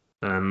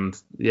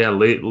 And yeah,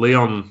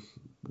 Lyon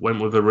went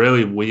with a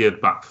really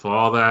weird back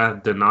four there.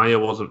 Denayer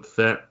wasn't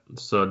fit,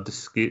 so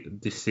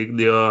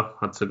Desiglio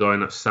had to go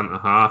in at centre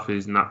half.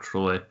 He's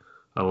naturally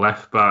a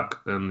left back,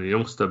 and the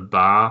youngster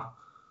Barr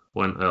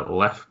went at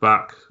left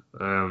back.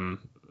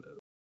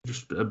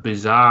 Just a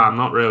bizarre. I'm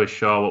not really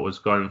sure what was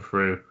going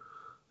through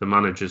the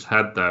manager's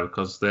head there,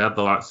 because they had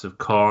the likes of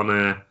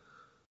Cornet,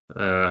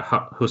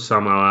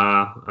 Hussam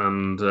Aouar,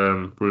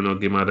 and Bruno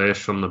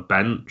Guimaraes on the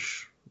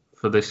bench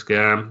for this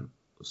game.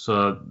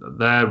 So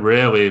they're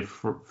really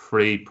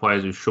 3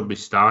 players who should be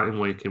starting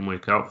week in,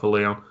 week out for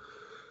Lyon.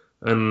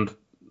 And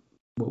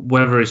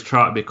whether he's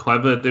trying to be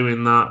clever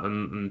doing that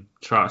and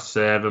try to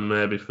save them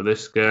maybe for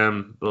this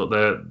game, but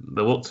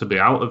they look to be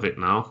out of it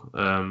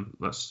now.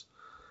 That's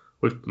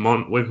with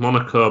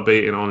Monaco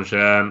beating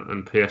Angers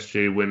and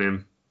PSG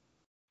winning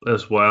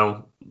as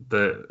well,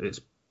 it's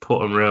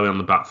put them really on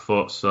the back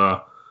foot.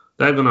 So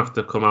they're going to have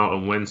to come out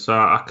and win. So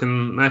I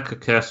can make a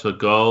case for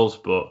goals,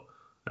 but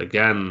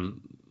again,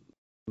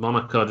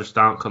 Monaco just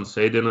aren't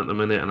conceding at the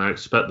minute, and I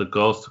expect the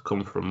goals to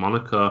come from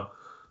Monaco.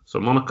 So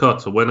Monaco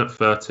to win at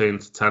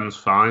 13-10 is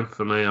fine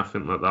for me. I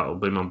think that will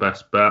be my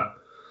best bet.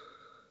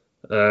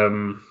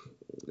 And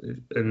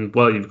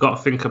well, you've got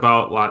to think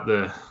about like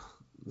the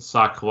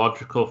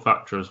psychological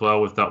factor as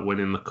well with that win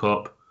in the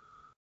cup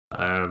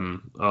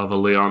over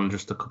Lyon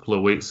just a couple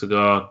of weeks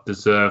ago.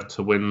 Deserved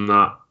to win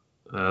that.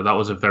 That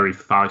was a very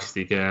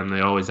feisty game.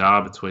 They always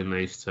are between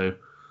these two.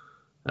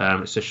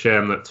 It's a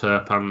shame that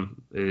Turpin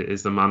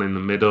is the man in the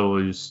middle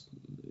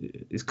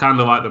he's kind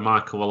of like the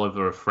Michael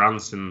Oliver of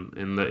France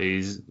in that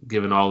he's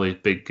given all these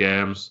big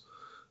games.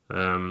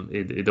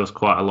 He does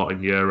quite a lot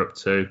in Europe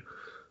too.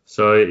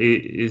 So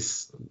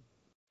he's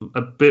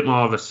a bit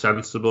more of a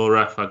sensible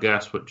ref, I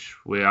guess, which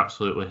we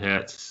absolutely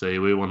hate to see.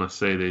 We want to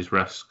see these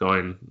refs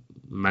going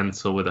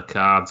mental with the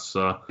cards.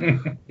 So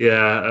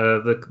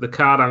the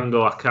card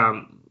angle,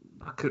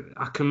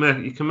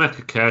 you can make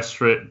a case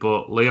for it,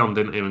 but Lyon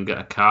didn't even get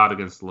a card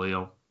against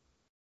Lille,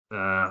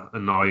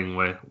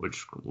 annoyingly,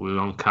 which we were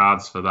on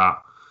cards for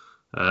that.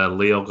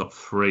 Lille got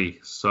 3,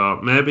 so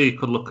maybe you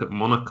could look at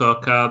Monaco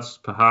cards,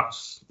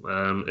 perhaps,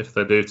 if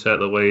they do take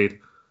the lead.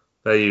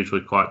 They're usually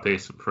quite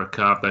decent for a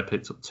card. They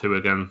picked up 2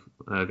 again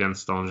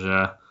against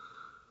Angers.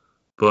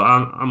 But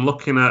I'm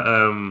looking at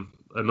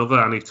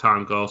another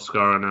anytime goal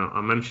scorer now.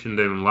 I mentioned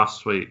him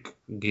last week,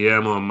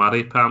 Guillermo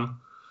Maripan,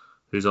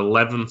 who's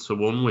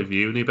 11-1 with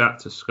Unibet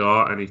to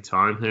score any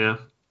time here.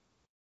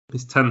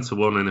 He's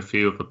 10-1 in a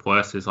few of the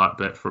places like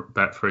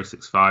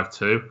Bet365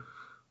 too,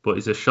 but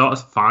he's as short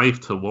as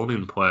 5-1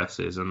 in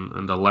places and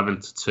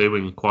 11-2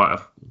 in quite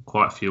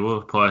a few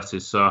other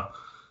places. So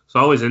it's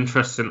always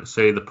interesting to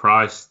see the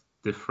price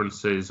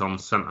differences on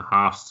centre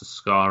halves to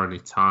score any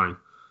time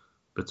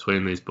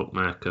between these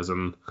bookmakers.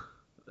 And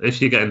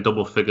if you're getting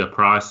double figure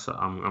price,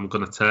 I'm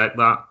going to take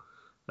that.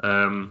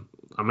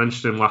 I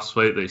mentioned him last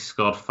week that he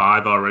scored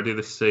 5 already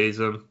this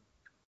season.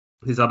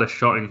 He's had a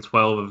shot in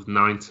 12 of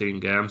 19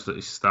 games that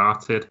he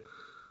started.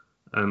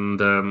 And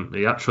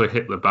he actually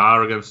hit the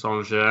bar against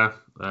Angers,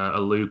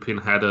 a looping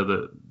header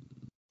that,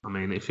 I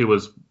mean, if he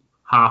was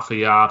half a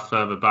yard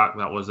further back,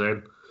 that was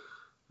in.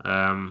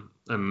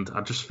 And I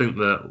just think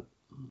that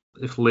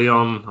if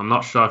Lyon, I'm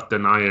not sure if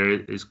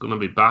Denayer is going to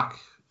be back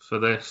for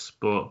this,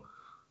 but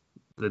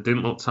they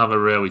didn't look to have a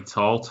really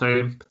tall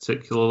team,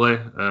 particularly.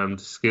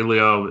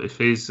 Descilio, if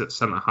he's at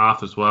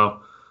centre-half as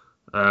well,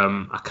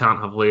 I can't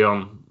have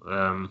Lyon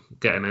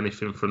getting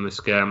anything from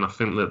this game. I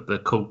think that they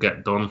could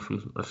get done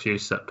from a few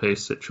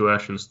set-piece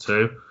situations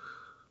too.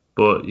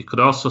 But you could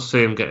also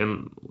see him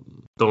getting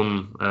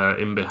done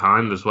in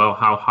behind as well.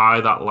 How high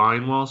that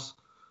line was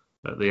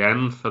at the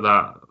end for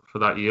that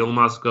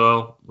Yilmaz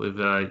goal, with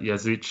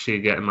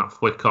Yazici getting that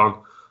flick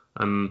on,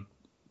 and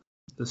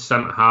the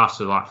centre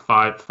halves are like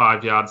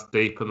five yards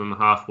deeper than the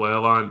halfway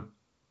line.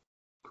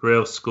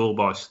 Real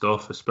schoolboy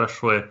stuff,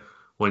 especially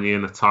when you're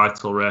in a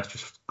title race,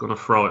 just going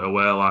to throw it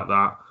away like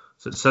that.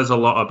 So it says a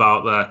lot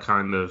about their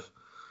kind of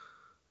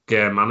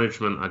game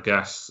management, I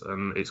guess,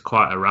 and it's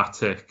quite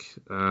erratic.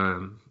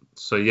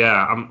 So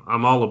yeah,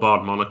 I'm all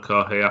aboard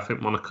Monaco here. I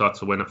think Monaco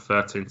to win at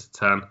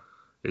 13-10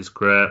 is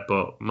great,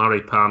 but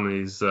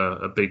Maripan is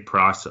a big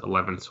price at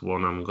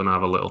 11-1. I'm going to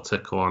have a little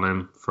tickle on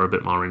him for a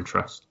bit more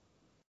interest.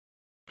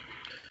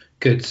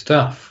 Good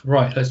stuff.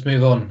 Right, let's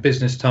move on.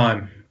 Business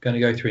time. Going to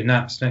go through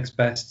naps, next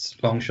bests,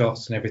 long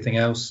shots, and everything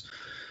else.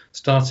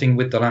 Starting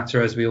with the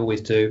latter, as we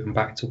always do, and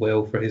back to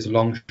Will for his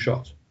long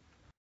shot.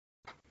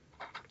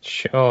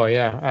 Sure,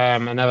 yeah.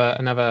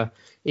 Another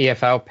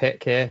EFL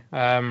pick here.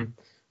 I'm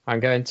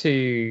going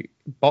to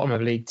bottom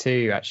of League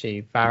Two,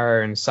 actually,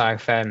 Barrow and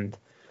Southend.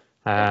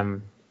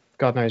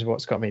 God knows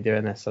what's got me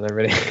doing this, so they're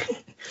really.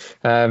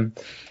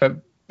 But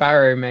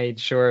Barrow made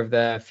sure of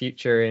their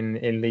future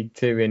in League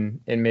Two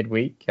in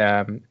midweek.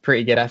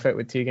 Pretty good effort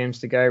with 2 games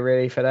to go,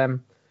 really, for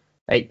them.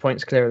 8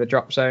 points clear of the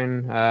drop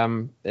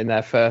zone in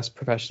their first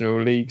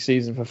professional league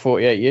season for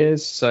 48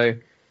 years. So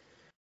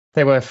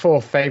they were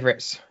 4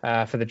 favourites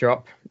for the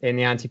drop in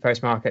the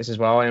anti-post markets as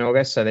well in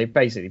August. So they've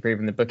basically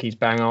proven the bookies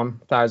bang on,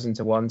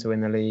 1,000-1 to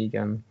win the league,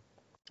 and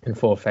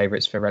 4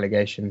 favourites for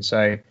relegation.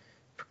 So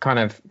kind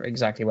of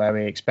exactly where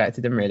we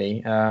expected them,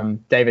 really.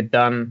 David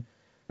Dunn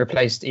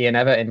replaced Ian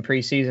Evatt in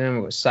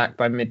pre-season, was sacked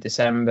by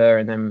mid-December,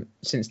 and then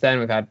since then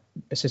we've had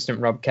assistant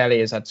Rob Kelly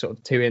has had sort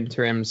of 2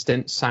 interim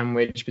stints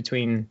sandwiched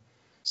between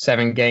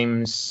 7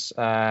 games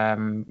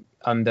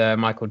under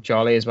Michael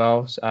Jolly as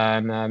well.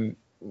 And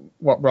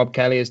what Rob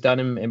Kelly has done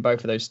in both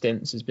of those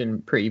stints has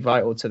been pretty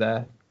vital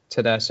to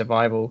their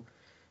survival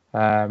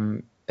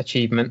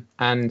achievement.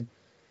 And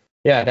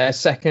yeah, they're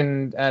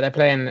second. They're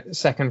playing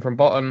second from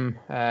bottom,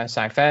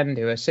 Southend,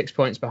 who are 6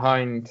 points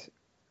behind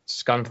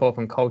Scunthorpe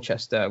and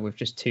Colchester with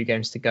just 2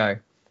 games to go.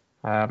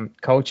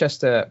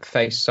 Colchester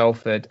faced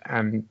Salford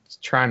and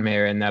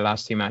Tranmere in their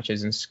last 2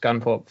 matches, and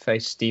Scunthorpe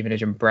faced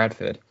Stevenage and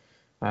Bradford.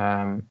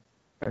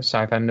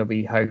 Southend will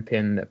be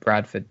hoping that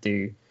Bradford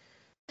do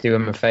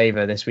them a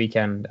favour this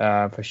weekend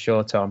for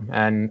sure, Tom.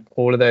 And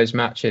all of those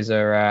matches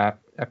are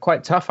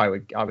quite tough, I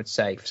would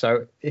say.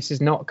 So this is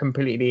not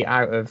completely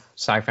out of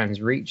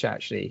Southend's reach,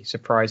 actually,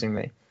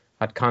 surprisingly.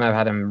 I'd kind of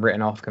had him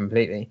written off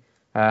completely.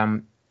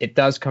 It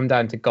does come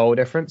down to goal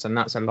difference, and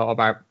that's a lot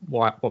about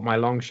what my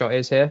long shot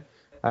is here.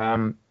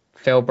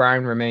 Phil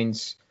Brown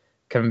remains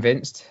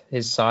convinced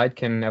his side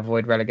can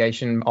avoid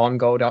relegation on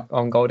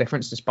goal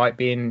difference, despite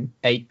being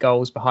 8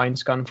 goals behind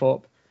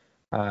Scunthorpe.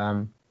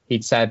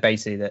 He'd said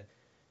basically that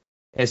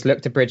it's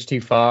looked to bridge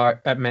too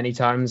far at many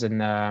times,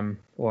 and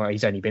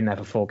he's only been there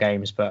for 4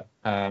 games, but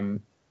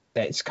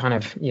it's kind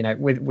of,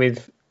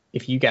 with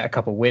if you get a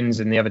couple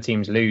wins and the other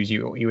teams lose,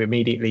 you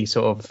immediately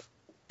sort of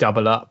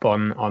double up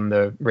on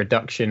the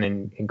reduction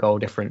in goal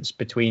difference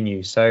between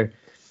you. So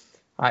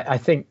I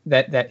think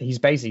that he's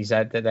basically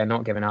said that they're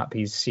not giving up.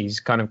 He's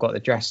kind of got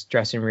the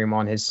dressing room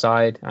on his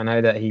side. I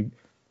know that he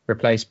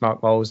replaced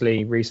Mark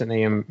Molesley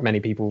recently, and many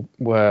people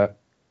were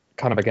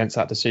kind of against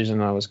that decision.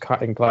 I was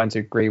inclined to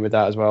agree with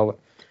that as well.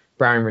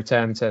 Brown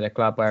returned to the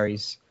club where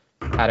he's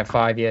had a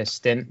 5-year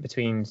stint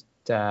between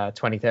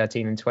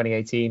 2013 and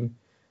 2018.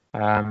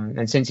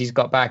 And since he's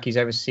got back, he's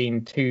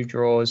overseen 2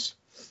 draws,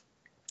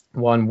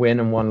 1 win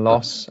and 1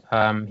 loss.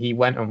 He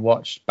went and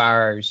watched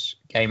Barrow's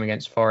game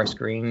against Forest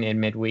Green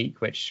in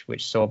midweek, which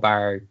saw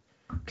Barrow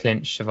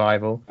clinch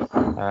survival,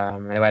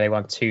 where they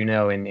won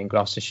 2-0 in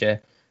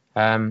Gloucestershire.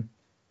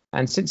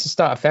 And since the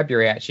start of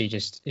February, actually,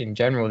 just in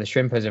general, the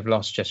Shrimpers have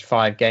lost just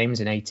 5 games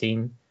in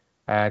 18.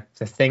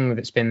 The thing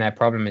that's been their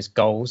problem is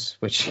goals,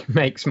 which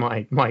makes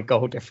my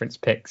goal difference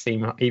pick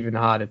seem even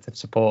harder to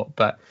support.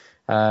 But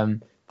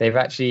they've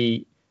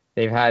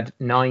had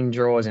 9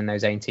 draws in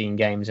those 18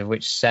 games, of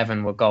which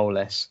 7 were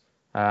goalless.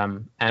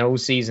 And all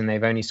season,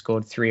 they've only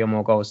scored 3 or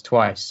more goals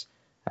twice.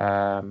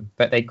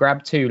 But they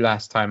grabbed 2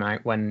 last time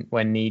out when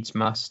needs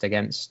must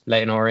against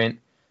Leyton Orient.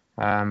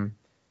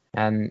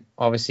 And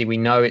obviously, we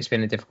know it's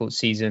been a difficult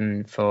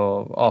season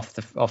for off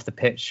the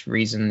pitch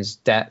reasons,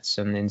 debts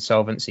and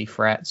insolvency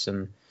threats,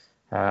 and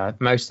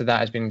most of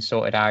that has been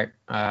sorted out,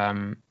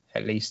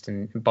 at least,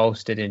 and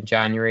bolstered in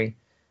January.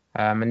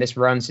 And this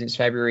run since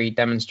February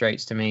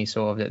demonstrates to me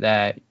sort of that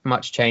they're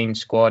much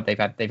changed squad. They've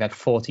had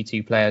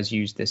 42 players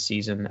used this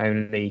season.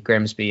 Only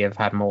Grimsby have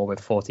had more with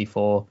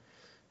 44.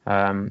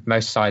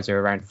 Most sides are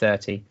around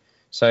 30.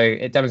 So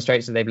it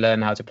demonstrates that they've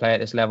learned how to play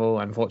at this level.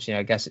 Unfortunately,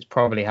 I guess it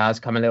probably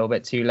has come a little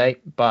bit too late,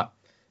 but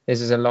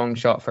this is a long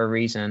shot for a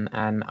reason.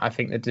 And I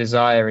think the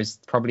desire is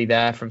probably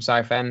there from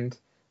Southend.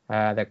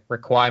 The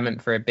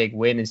requirement for a big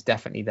win is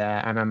definitely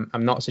there. And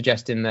I'm not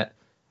suggesting that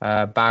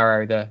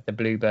Barrow, the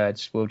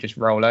Bluebirds, will just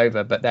roll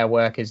over, but their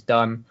work is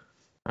done.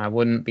 I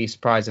wouldn't be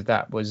surprised if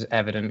that was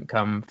evident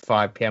come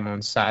 5 p.m.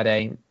 on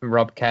Saturday.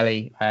 Rob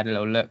Kelly, I had a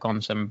little look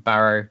on some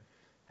Barrow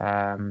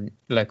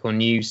local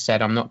news,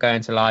 said, "I'm not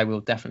going to lie,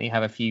 we'll definitely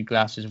have a few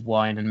glasses of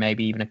wine and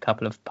maybe even a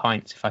couple of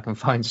pints if I can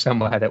find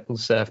somewhere that will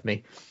serve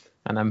me."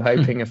 And I'm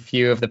hoping a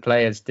few of the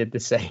players did the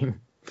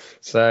same.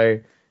 So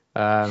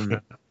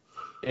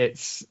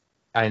it's,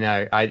 I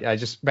know, I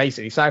just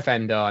basically,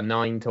 Southend are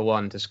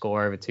 9-1 to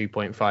score over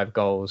 2.5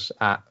 goals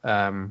at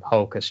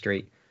Holker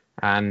Street.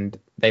 And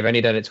they've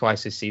only done it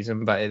twice this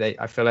season, but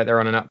I feel like they're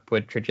on an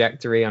upward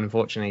trajectory.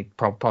 Unfortunately,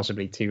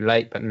 possibly too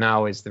late, but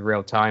now is the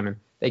real time. And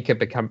they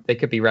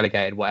could be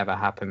relegated, whatever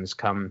happens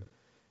come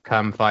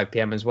 5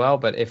 p.m. as well.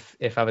 But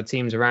if other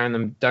teams around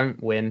them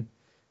don't win,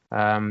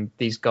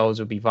 these goals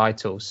will be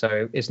vital.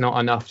 So it's not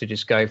enough to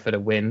just go for the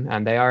win.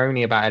 And they are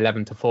only about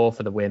 11-4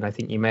 for the win. I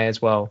think you may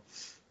as well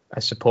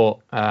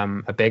support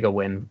a bigger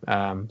win.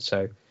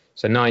 So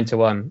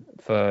 9-1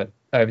 for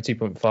over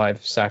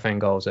 2.5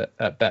 Southend goals at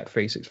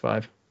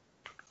Bet365.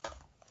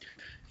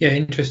 Yeah,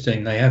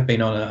 interesting. They have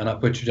been on an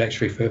upward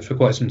trajectory for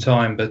quite some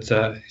time, but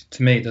to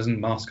me, it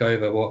doesn't mask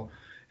over what,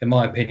 in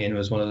my opinion,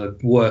 was one of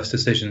the worst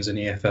decisions in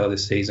EFL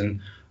this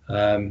season.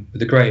 With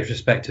the greatest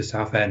respect to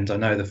Southend, I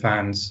know the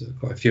fans,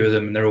 quite a few of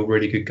them, and they're all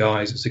really good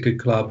guys. It's a good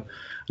club,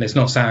 and it's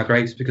not sour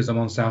grapes because I'm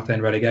on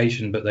Southend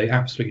relegation, but they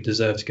absolutely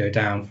deserve to go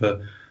down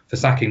for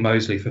sacking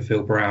Molesley for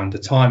Phil Brown. The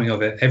timing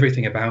of it,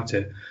 everything about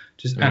it,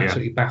 just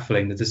absolutely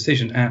baffling. The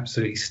decision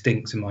absolutely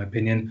stinks, in my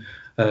opinion,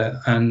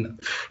 and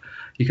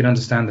you can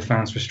understand the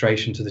fans'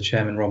 frustration to the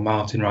chairman, Ron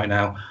Martin, right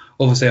now.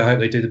 Obviously, I hope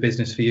they do the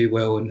business for you,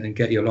 Will, and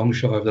get your long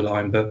shot over the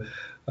line. But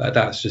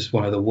that's just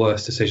one of the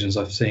worst decisions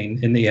I've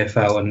seen in the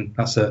EFL, and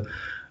that's a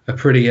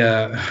pretty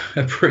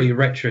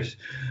wretched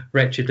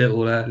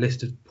little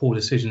list of poor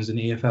decisions in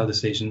the EFL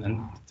this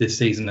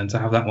season. And to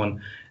have that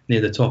one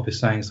near the top is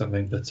saying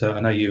something. But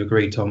I know you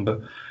agree, Tom.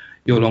 But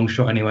your long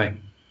shot anyway.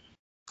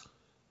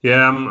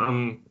 Yeah,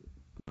 I'm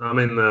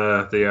in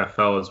the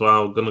EFL as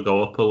well. I'm going to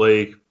go up a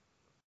league.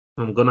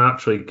 I'm going to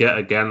actually get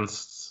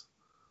against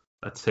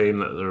a team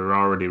that are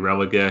already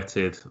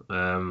relegated,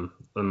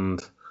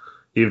 and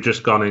you've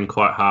just gone in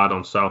quite hard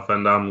on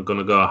Southend. I'm going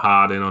to go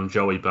hard in on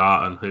Joey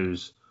Barton,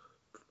 who's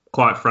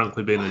quite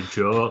frankly been a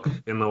joke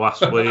in the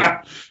last week.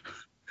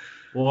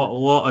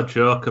 What a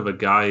joke of a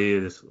guy he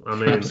is. I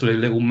mean, absolute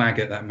little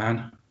maggot, that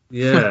man.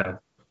 Yeah.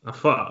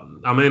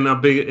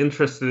 I'd be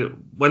interested,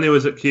 when he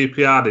was at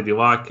QPR, did you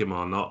like him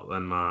or not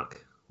then,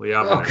 Mark?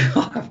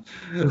 God,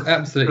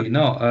 absolutely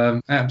not.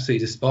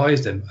 Absolutely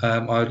despised him.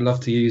 I'd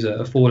love to use a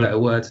 4-letter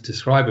word to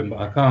describe him, but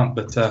I can't.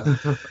 But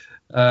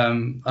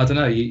I don't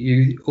know.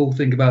 You all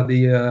think about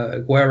the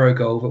Aguero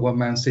goal that won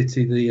Man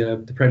City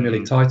the Premier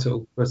League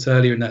title, but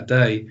earlier in that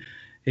day,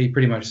 he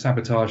pretty much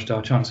sabotaged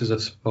our chances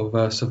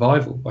of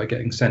survival by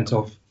getting sent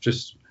off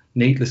just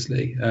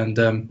needlessly. And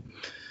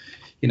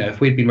if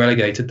we'd been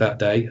relegated that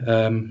day,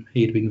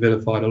 he'd been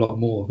vilified a lot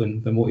more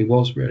than what he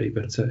was really.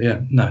 But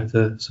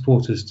the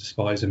supporters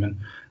despise him and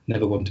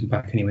never want him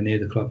back anywhere near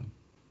the club.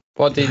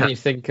 What did you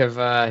think of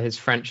his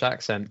French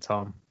accent,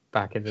 Tom,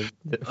 back in the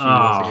few years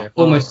ago?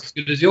 Almost as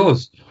good as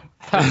yours.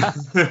 I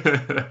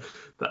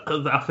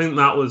think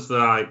that was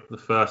like the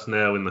first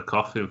nail in the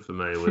coffin for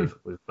me with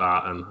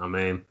that. And I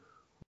mean,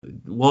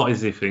 what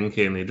is he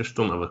thinking? He just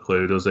doesn't have a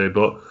clue, does he?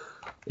 But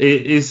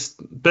it is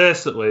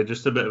basically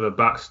just a bit of a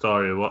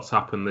backstory of what's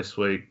happened this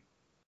week.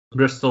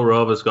 Bristol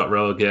Rovers got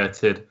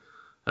relegated.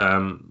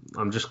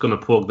 I'm just going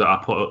to plug that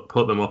I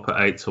put them up at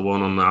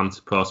 8-1 on the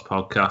Antipost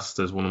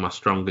podcast as one of my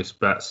strongest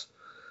bets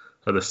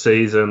of the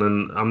season,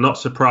 and I'm not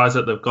surprised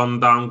that they've gone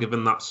down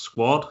given that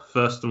squad.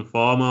 First and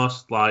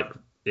foremost, like,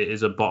 it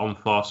is a bottom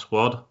 4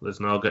 squad.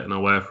 There's no getting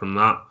away from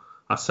that.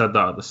 I said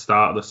that at the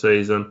start of the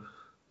season.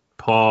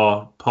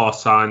 Poor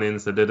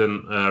signings. They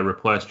didn't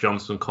replace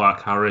Johnson,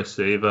 Clark, Harris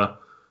either,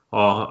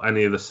 or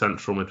any of the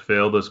central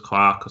midfielders,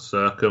 Clark or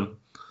Sercombe.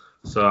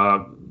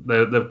 So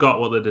they've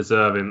got what they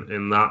deserve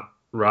in that,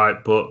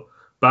 right? But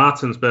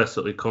Barton's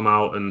basically come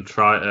out and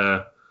try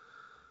to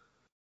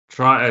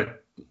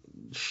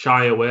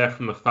shy away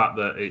from the fact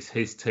that it's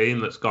his team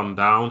that's gone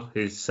down.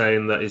 He's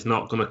saying that he's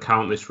not going to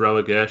count this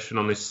relegation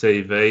on his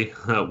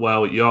CV.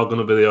 Well, you're going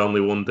to be the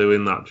only one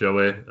doing that,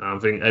 Joey. I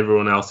think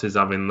everyone else is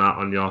having that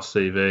on your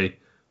CV,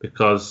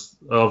 because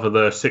over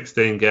the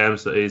 16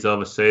 games that he's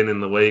overseen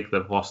in the league,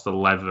 they've lost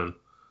 11.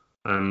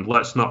 And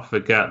let's not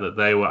forget that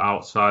they were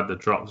outside the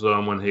drop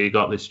zone when he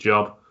got this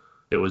job.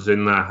 It was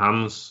in their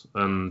hands,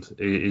 and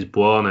he's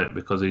blown it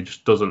because he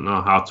just doesn't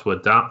know how to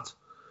adapt.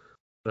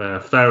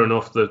 Fair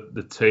enough,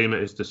 the team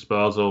at his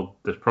disposal,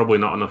 there's probably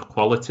not enough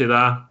quality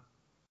there.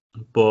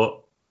 But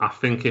I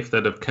think if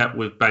they'd have kept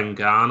with Ben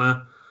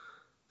Garner,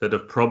 they'd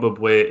have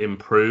probably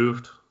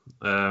improved.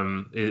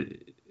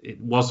 It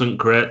wasn't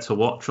great to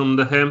watch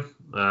under him,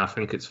 I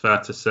think it's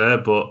fair to say.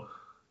 But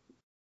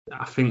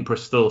I think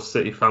Bristol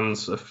City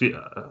fans,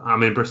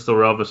 Bristol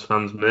Rovers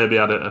fans maybe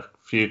had a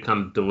few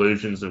kind of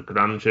delusions of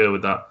grandeur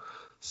with that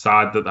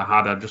side that they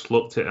had. I just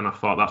looked at it and I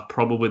thought that's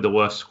probably the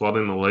worst squad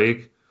in the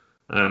league.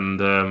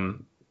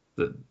 And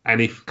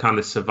any kind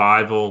of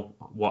survival,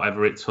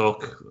 whatever it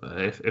took,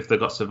 if they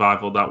got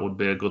survival, that would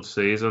be a good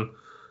season.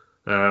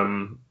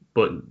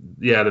 But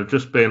yeah, they've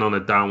just been on a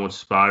downward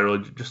spiral.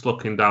 Just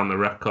looking down the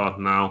record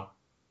now,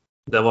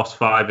 they lost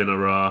 5 in a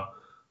row,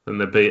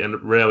 and they've beaten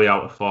really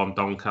out of form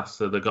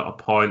Doncaster. They got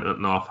a point at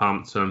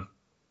Northampton,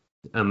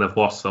 and they've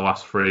lost the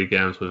last 3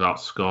 games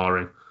without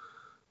scoring.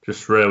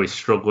 Just really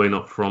struggling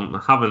up front. They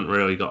haven't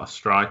really got a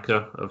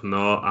striker of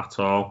note at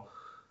all.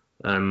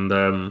 And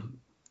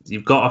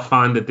you've got to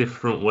find a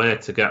different way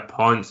to get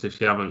points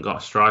if you haven't got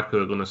a striker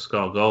who's going to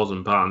score goals,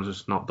 and Barton's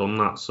just not done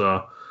that.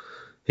 So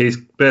he's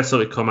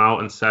basically come out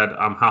and said,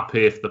 I'm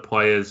happy if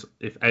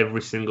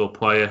every single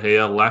player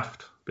here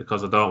left,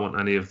 because I don't want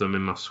any of them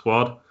in my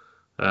squad.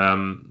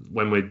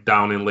 When we're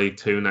down in League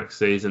 2 next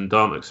season,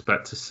 don't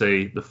expect to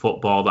see the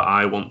football that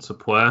I want to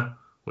play,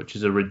 which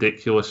is a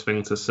ridiculous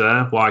thing to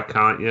say. Why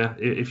can't you?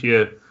 If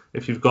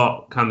you've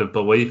got kind of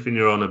belief in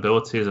your own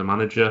ability as a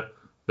manager,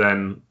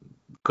 then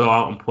go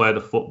out and play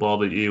the football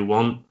that you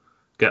want.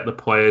 Get the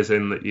players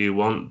in that you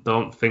want.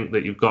 Don't think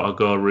that you've got to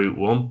go route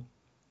one,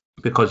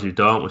 because you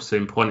don't. We've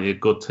seen plenty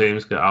of good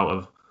teams get out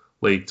of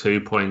League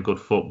 2 playing good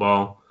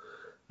football.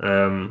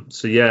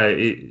 So yeah,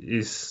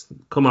 he's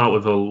come out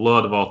with a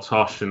load of all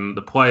tosh, and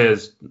the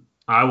players,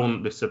 I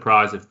wouldn't be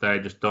surprised if they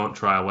just don't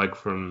try a leg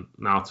from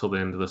now till the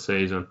end of the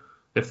season.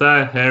 If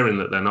they're hearing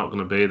that they're not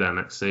going to be there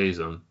next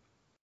season,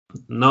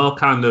 no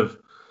kind of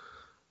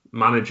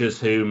managers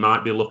who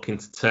might be looking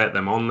to take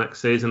them on next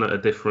season at a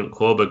different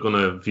club are going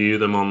to view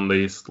them on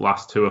these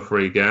last 2 or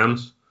 3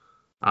 games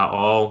at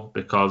all,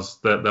 because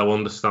they'll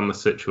understand the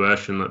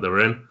situation that they're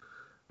in.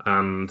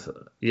 And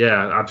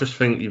yeah, I just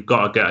think you've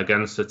got to get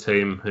against a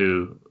team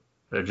who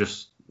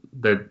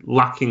they're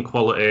lacking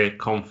quality,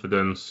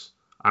 confidence,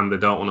 and they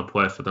don't want to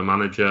play for the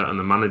manager, and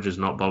the manager's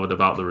not bothered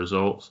about the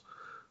results.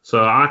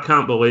 So I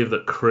can't believe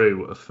that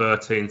Crewe are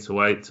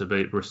 13-8 to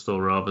beat Bristol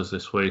Rovers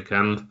this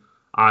weekend.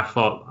 I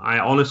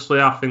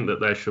think that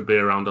they should be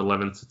around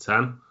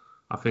 11-10.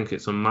 I think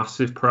it's a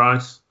massive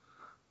price,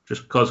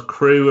 just because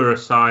Crewe are a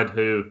side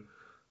who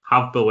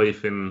have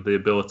belief in the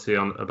ability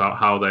about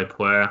how they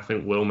play. I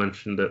think Will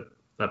mentioned it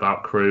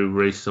about Crewe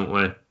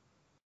recently,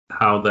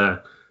 how they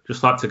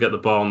just like to get the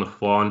ball on the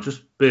floor and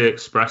just be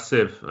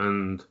expressive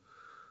and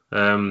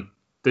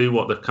do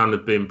what they've kind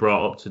of been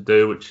brought up to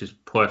do, which is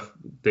play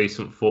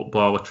decent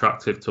football,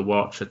 attractive to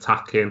watch,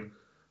 attacking.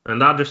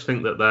 And I just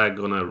think that they're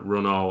going to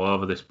run all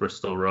over this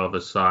Bristol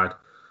Rovers side.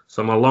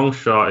 So my long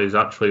shot is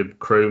actually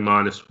Crewe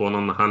 -1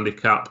 on the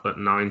handicap at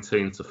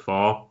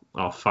 19-4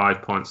 or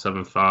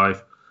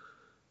 5.75.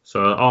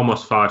 So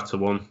almost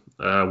 5-1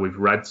 with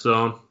Red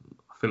Zone.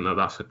 I think that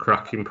that's a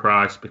cracking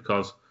price,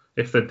 because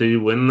if they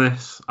do win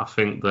this, I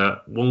think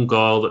that one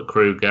goal that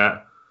Crewe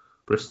get,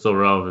 Bristol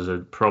Rovers are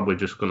probably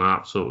just going to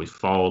absolutely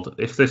fold.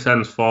 If this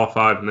ends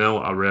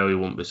 4-5-0, I really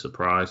wouldn't be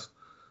surprised.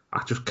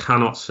 I just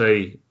cannot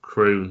see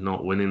Crewe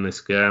not winning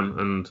this game,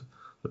 and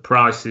the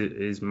price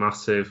is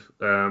massive.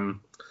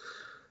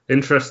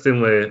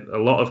 Interestingly, a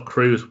lot of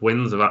Crewe's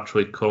wins have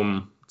actually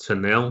come to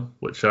nil,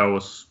 which I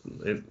was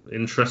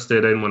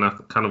interested in when I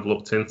kind of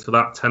looked into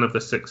that. 10 of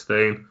the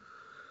 16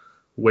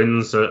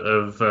 wins that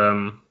have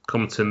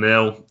come to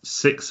nil.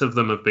 6 of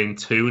them have been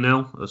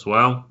 2-0 as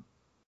well.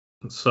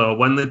 So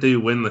when they do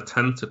win, they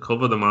tend to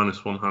cover the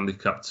 -1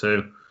 handicap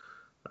too.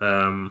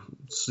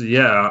 So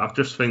yeah, I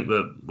just think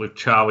that with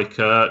Charlie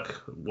Kirk,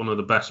 one of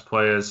the best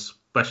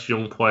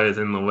young players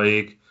in the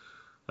league,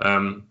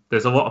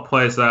 there's a lot of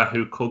players there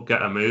who could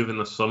get a move in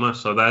the summer,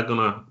 so they're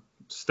going to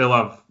still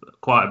have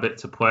quite a bit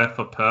to play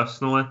for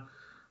personally.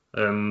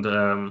 And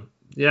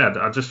yeah,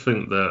 I just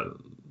think that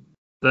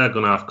they're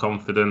going to have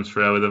confidence,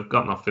 really. They've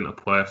got nothing to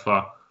play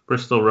for.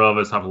 Bristol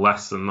Rovers have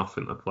less than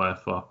nothing to play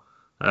for.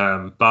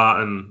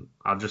 Barton,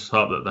 I just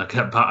hope that they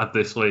get battered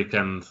this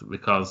weekend,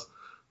 because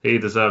he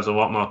deserves a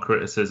lot more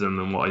criticism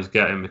than what he's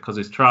getting, because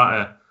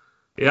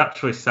he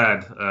actually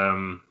said,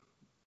 I'm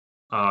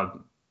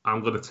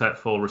going to take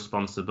full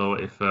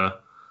responsibility for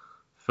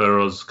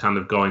us kind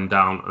of going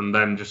down, and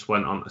then just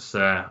went on to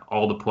say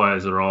all the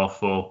players are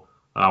awful.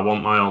 I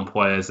want my own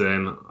players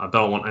in. I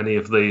don't want any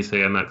of these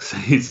here next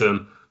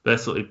season.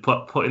 Basically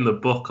putting the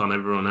book on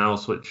everyone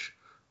else, which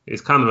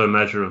is kind of a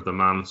measure of the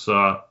man. So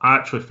I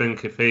actually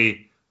think if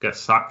he gets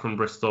sacked from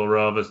Bristol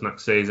Rovers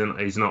next season,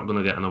 he's not going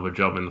to get another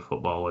job in the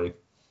Football League.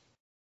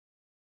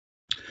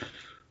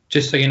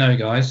 Just so you know,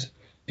 guys,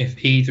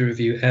 if either of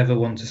you ever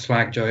want to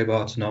slag Joey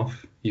Barton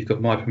off, you've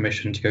got my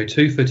permission to go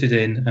 2-footed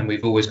in, and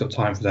we've always got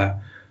time for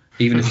that.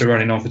 Even if we're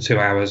running on for 2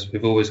 hours,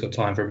 we've always got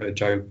time for a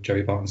bit of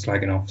Joey Barton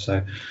slagging off.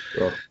 So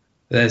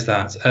There's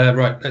that.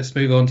 Right, let's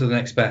move on to the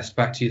next best.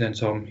 Back to you then,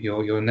 Tom.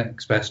 Your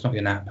next best, not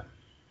your nap.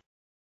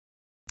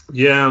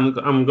 Yeah, I'm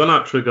going to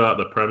actually go at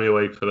the Premier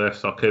League for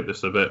this. I'll keep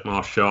this a bit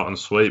more short and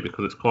sweet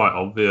because it's quite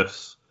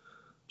obvious.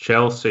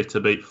 Chelsea to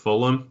beat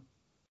Fulham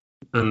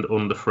and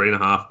under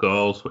 3.5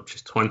 goals, which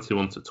is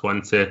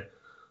 21-20.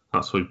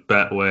 That's with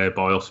Betway,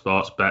 Boyle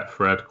Sports,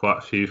 Betfred, quite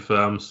a few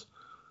firms.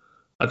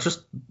 I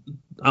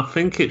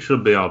think it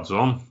should be odds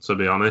on, to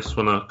be honest,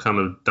 when I kind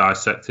of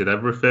dissected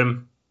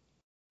everything.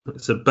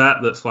 It's a bet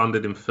that's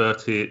landed in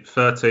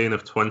 13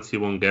 of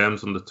 21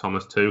 games under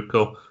Thomas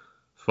Tuchel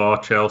for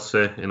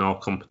Chelsea in all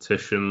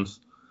competitions.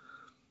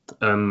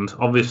 And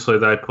obviously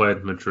they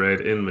played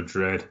Madrid in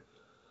Madrid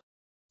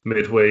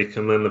midweek,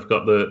 and then they've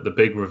got the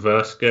big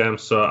reverse game.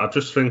 So I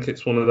just think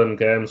it's one of them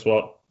games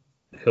what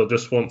he'll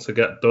just want to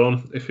get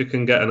done. If he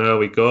can get an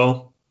early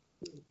goal,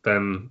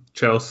 then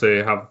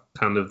Chelsea have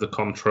kind of the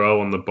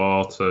control on the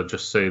ball to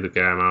just see the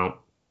game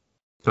out.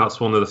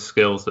 That's one of the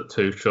skills that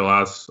Tuchel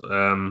has,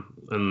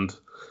 and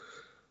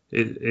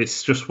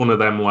it's just one of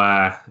them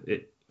where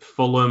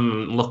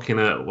Fulham, looking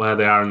at where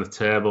they are in the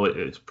table,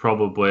 it's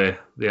probably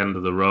the end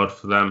of the road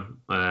for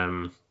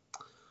them.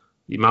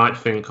 You might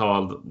think,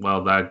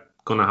 they're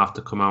going to have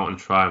to come out and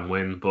try and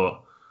win,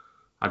 but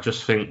I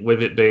just think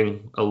with it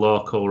being a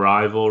local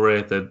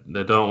rivalry,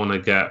 they don't want to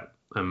get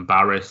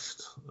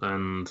embarrassed,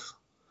 and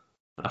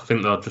I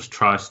think they'll just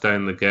try stay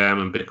in the game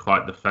and be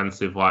quite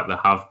defensive like they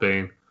have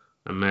been,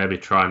 and maybe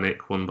try and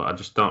nick one, but I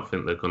just don't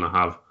think they're going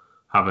to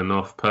have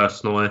enough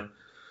personally.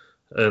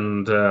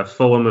 And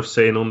Fulham have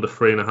seen under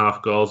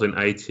 3.5 goals in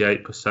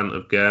 88%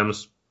 of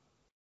games,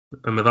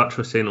 and they've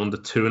actually seen under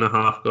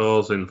 2.5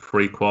 goals in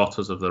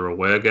 3/4 of their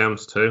away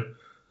games too.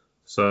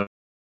 So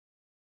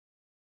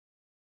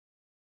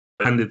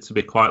tended to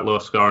be quite low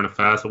scoring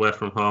affairs away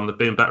from home. They've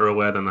been better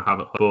away than they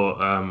have at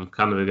home, but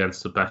kind of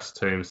against the best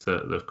teams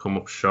that they've come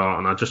up short.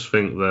 And I just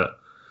think that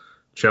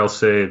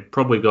Chelsea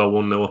probably go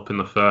 1-0 up in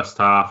the first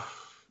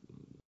half,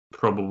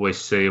 probably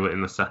seal it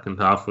in the second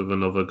half with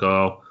another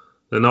goal.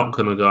 They're not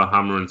going to go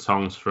hammer and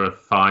tongs for a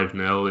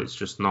 5-0. It's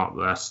just not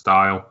their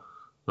style.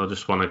 They'll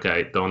just want to get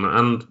it done.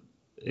 And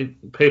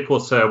people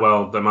say,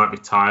 well, they might be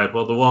tired.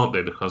 Well, they won't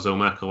be, because they'll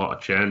make a lot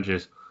of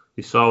changes.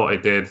 You saw what he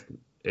did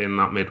in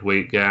that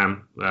midweek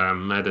game.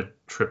 Made a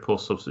triple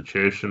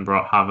substitution,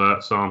 brought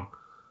Havertz on,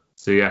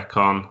 Ziyech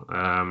on.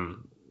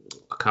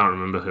 I can't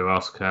remember who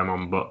else came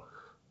on, but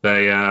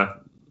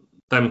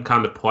them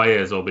kind of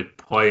players will be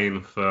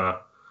playing for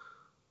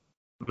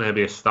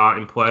maybe a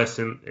starting place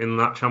in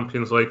that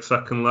Champions League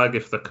second leg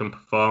if they can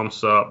perform.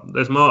 So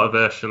there's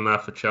motivation there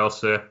for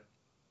Chelsea.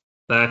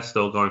 They're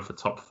still going for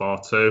top 4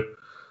 too,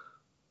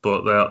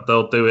 but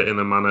they'll do it in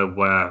a manner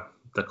where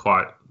they're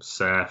quite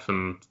safe.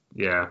 And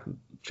yeah,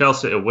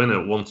 Chelsea to win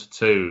at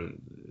 1-2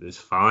 is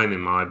fine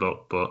in my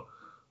book, but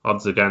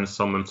odds against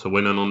on them to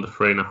win an under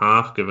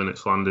 3.5, given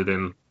it's landed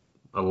in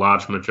a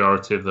large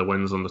majority of the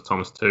wins under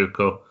Thomas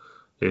Tuchel,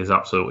 is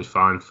absolutely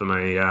fine for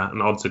me. Yeah,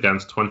 and odds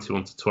against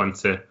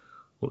 21-20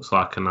 looks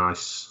like a nice,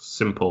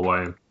 simple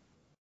way.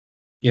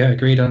 Yeah,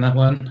 agreed on that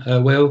one.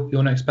 Will,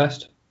 your next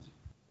best?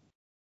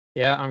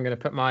 Yeah, I'm going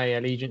to put my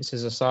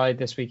allegiances aside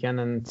this weekend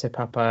and tip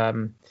up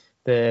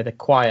the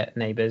quiet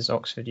neighbours,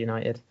 Oxford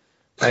United.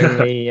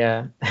 Only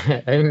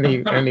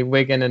only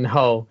Wigan and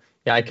Hull.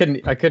 Yeah, I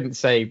couldn't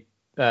say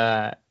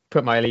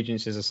put my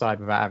allegiances aside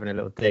without having a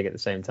little dig at the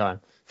same time.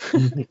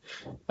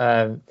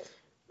 um,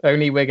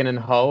 Only Wigan and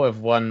Hull have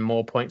won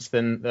more points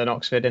than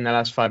Oxford in their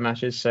last 5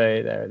 matches, so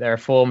they're a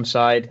form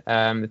side.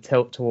 The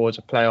tilt towards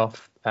a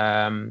playoff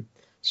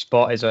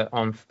spot is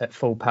at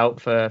full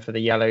pelt for the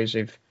Yellows,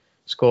 who've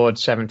scored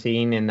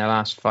 17 in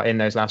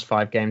those last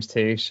 5 games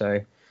too.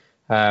 So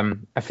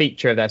a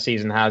feature of their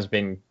season has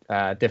been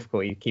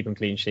difficulty keeping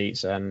clean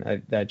sheets,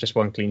 and they're just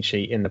 1 clean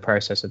sheet in the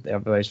process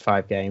of those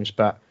 5 games.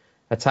 But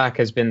attack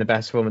has been the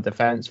best form of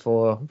defence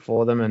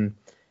for them, and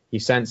you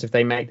sense if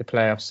they make the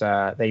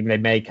playoffs, they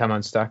may come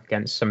unstuck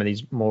against some of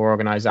these more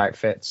organised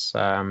outfits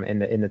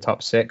in the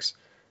top 6.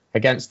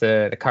 Against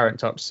the current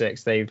top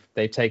 6, they've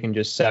taken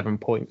just 7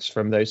 points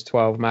from those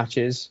 12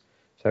 matches.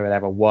 So they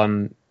have a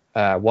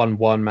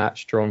 1-1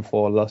 match, drawn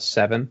 4, lost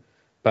 7.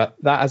 But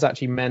that has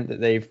actually meant that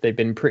they've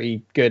been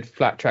pretty good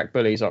flat track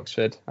bullies,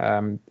 Oxford.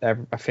 I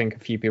think a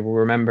few people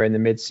remember in the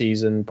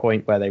mid-season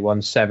point where they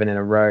won 7 in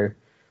a row.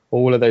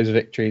 All of those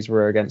victories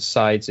were against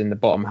sides in the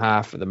bottom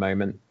half at the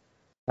moment.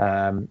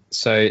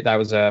 So that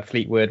was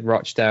Fleetwood,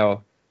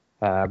 Rochdale,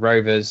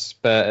 Rovers,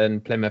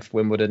 Burton, Plymouth,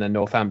 Wimbledon and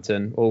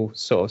Northampton, all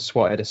sort of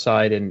swatted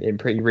aside in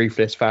pretty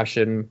ruthless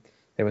fashion.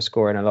 They were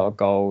scoring a lot of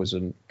goals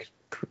and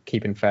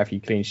keeping fair few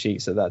clean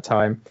sheets at that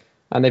time.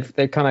 And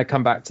they've kind of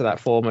come back to that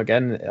form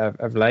again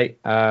of late.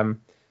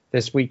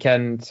 This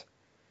weekend,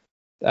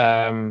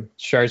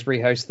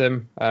 Shrewsbury host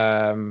them,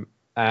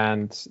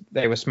 and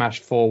they were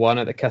smashed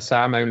 4-1 at the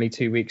Kassam only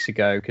 2 weeks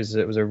ago because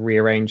it was a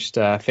rearranged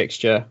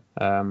fixture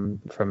from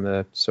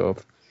the sort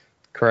of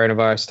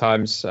coronavirus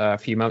times a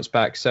few months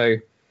back. So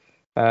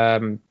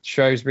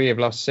Shrewsbury have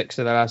lost 6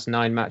 of their last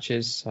 9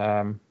 matches.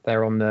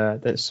 They're on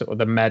the sort of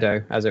the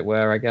meadow, as it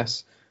were, I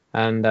guess.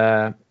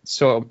 And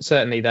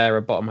certainly they're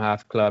a bottom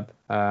half club.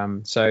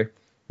 So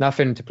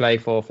nothing to play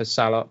for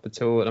Salop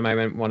at all at the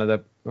moment. One of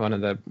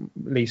the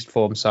least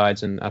formed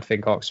sides, and I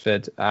think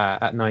Oxford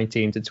at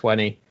 19 to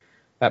 20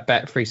 at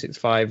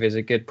Bet365 is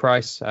a good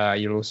price.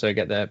 You'll also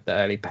get the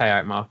early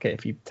payout market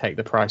if you take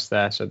the price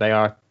there. So they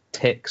are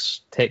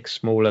ticks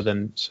smaller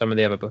than some of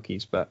the other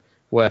bookies, but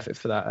worth it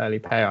for that early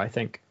payout, I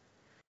think.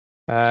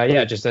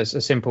 Just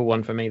a simple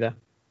one for me there.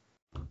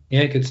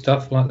 Yeah, good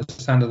stuff. Like the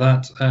sound of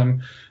that.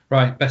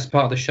 Right, best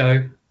part of the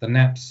show, the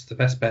naps, the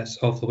best bets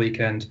of the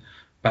weekend.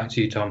 Back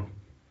to you, Tom.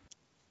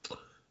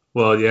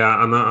 Well, yeah,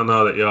 I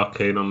know that you're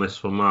keen on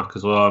this one, Mark,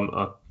 as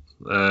well.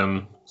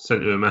 I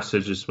sent you a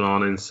message this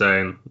morning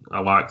saying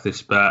I like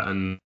this bet,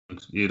 and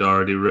you'd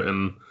already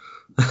written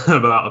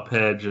about a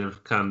page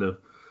of kind of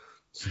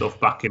stuff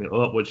backing it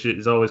up, which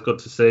is always good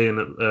to see.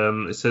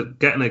 And it's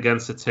getting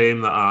against a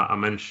team that I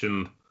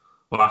mentioned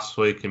last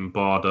week in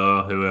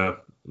Bordeaux, who are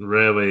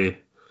really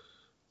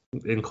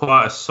in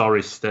quite a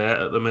sorry state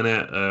at the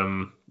minute.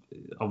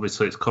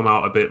 Obviously, it's come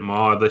out a bit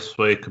more this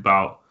week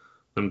about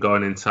them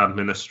going into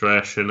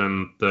administration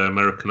and the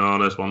American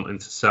owners wanting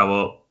to sell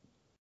up.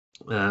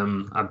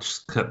 I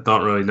just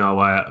don't really know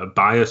why a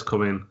buyer's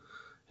coming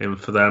in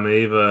for them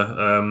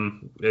either.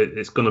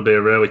 It's going to be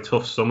a really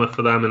tough summer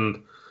for them,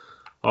 and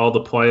all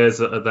the players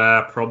that are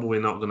there probably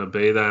not going to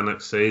be there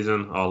next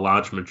season, or a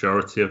large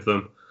majority of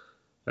them.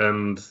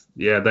 And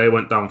yeah, they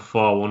went down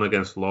 4-1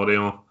 against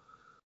Lorient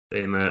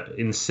in an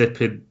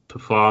insipid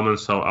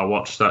performance. So I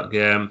watched that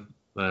game.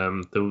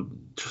 They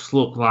just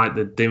looked like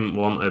they didn't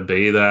want to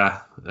be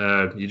there.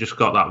 You just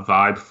got that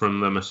vibe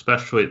from them,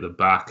 especially at the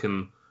back.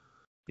 And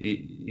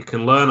you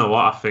can learn a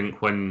lot, I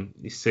think, when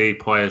you see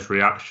players'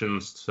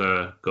 reactions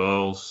to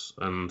goals,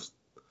 and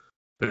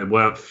they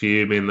weren't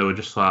fuming. They were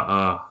just like,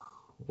 oh,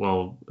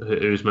 well,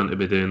 who's meant to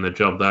be doing the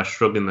job there?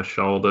 Shrugging their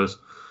shoulders.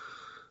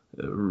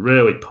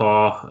 Really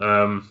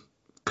poor.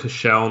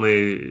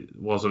 Koscielny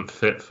wasn't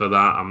fit for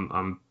that.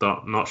 I'm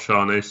not sure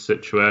on his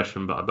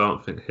situation, but I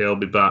don't think he'll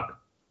be back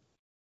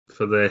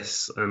for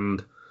this.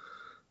 And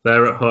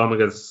they're at home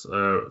against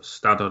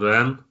Stade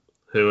Rennes,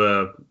 who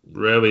are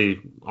really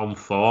on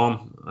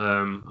form.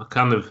 I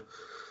kind of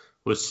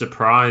was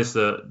surprised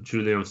that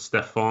Julien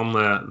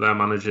Stéphan, their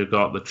manager,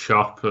 got the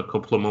chop a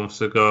couple of months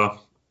ago,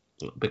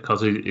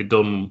 because he'd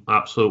done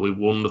absolutely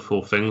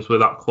wonderful things with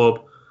that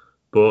club.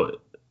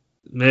 But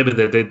maybe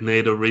they did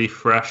need a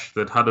refresh.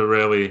 They'd had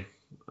a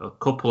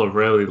couple of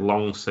really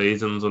long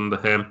seasons under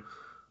him,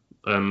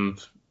 and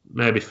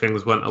maybe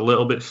things went a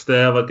little bit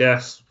stale, I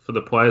guess. For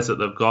the players that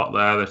they've got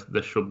there,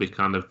 they should be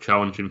kind of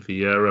challenging for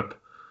Europe.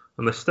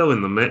 And they're still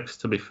in the mix,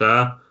 to be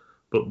fair.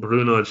 But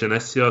Bruno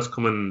Genesio's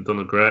come and done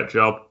a great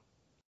job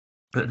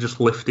at just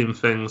lifting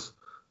things.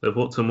 They've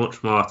looked a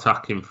much more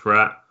attacking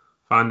threat,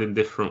 finding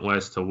different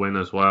ways to win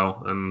as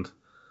well. And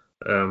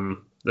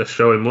they're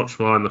showing much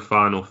more in the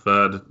final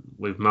third,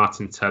 with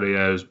Martin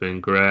Terrier, who's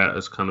been great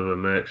as kind of a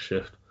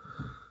makeshift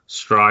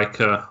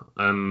striker,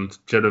 and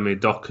Jeremy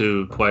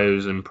Doku, player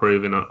who's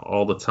improving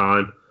all the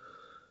time.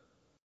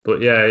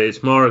 But yeah,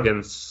 it's more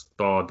against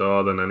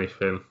Bordeaux than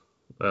anything.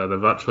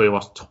 They've actually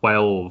lost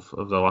 12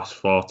 of the last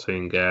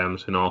 14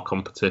 games in all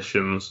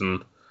competitions,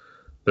 and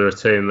they're a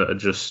team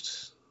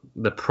that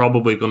they're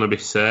probably going to be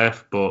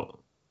safe, but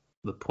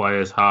the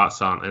players'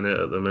 hearts aren't in it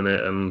at the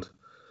minute. And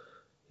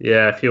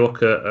yeah, if you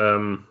look at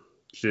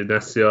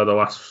Genesio, the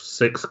last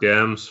 6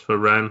 games for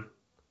Rennes,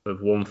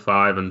 they've won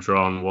 5 and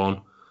drawn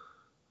 1.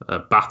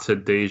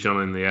 Battered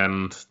Dijon in the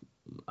end.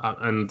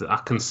 And I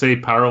can see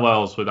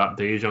parallels with that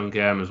Dijon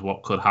game as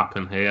what could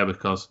happen here,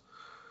 because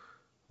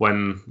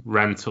when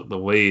Rennes took the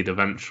lead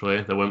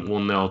eventually, they went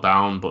 1-0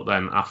 down, but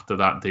then after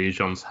that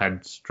Dijon's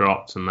heads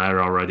dropped and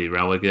they're already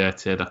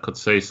relegated. I could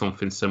see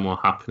something similar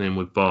happening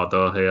with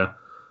Bordeaux here.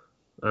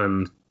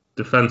 And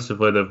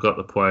defensively, they've got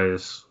the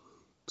players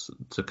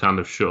to kind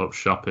of shut up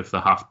shop if they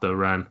have to,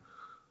 Rennes.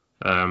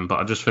 But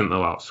I just think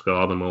they'll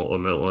outscore them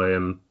ultimately,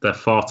 and they're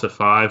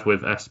 4-5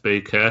 with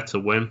SBK to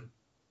win,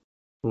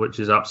 which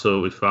is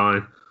absolutely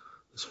fine.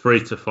 It's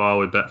 3-4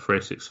 with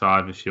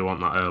Bet365 if you want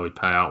that early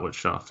payout,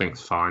 which I think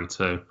is fine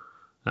too.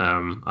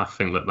 I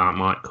think that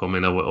might come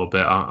in a little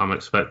bit. I'm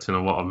expecting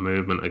a lot of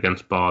movement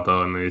against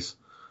Bordeaux in these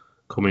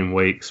coming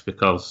weeks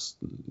because,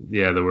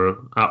 yeah, there were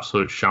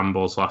absolute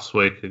shambles last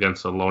week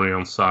against the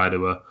Lorient side who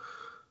were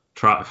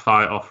trying to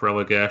fight off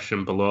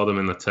relegation below them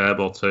in the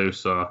table too.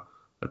 So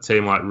a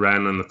team like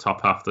Rennes in the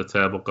top half of the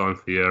table going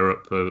for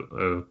Europe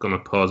are going to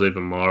pose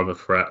even more of a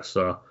threat.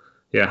 So,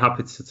 yeah,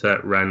 happy to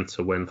take Rennes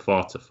to win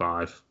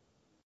 4-5.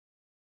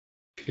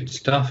 Good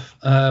stuff.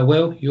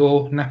 Will,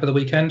 your nap of the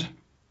weekend?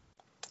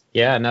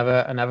 Yeah,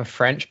 another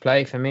French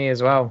play for me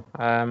as well.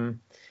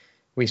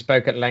 We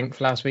spoke at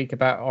length last week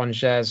about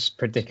Angers'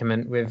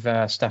 predicament with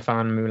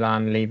Stéphane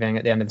Moulin leaving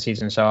at the end of the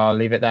season, so I'll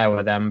leave it there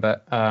with them.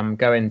 But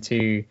going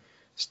to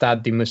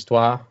Stade du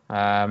Moustoir,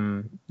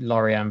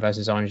 Lorient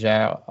versus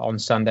Angers on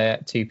Sunday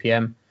at 2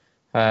 p.m.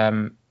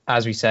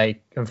 As we say,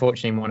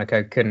 unfortunately,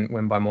 Monaco couldn't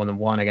win by more than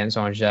 1 against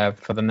Angers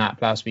for the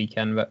nap last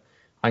weekend, but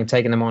I'm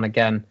taking them on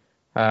again.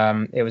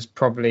 It was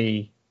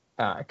probably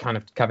kind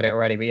of covered it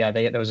already, but yeah,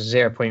 there was a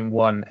 0.1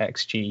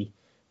 XG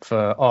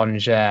for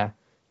Angers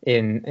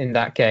in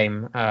that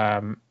game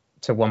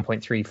to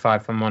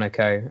 1.35 for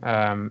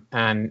Monaco.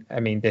 And I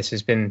mean, this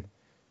has been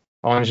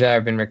Angers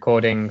have been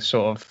recording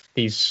sort of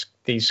these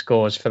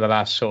scores for the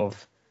last sort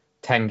of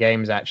 10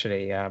 games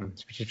actually,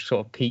 which is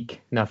sort of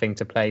peak nothing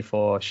to play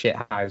for shit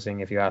housing,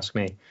 if you ask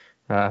me.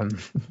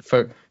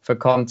 For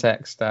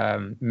context,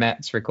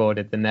 Metz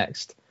recorded the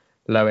next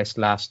lowest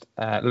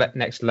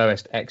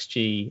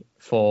XG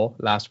for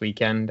last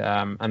weekend,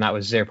 and that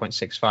was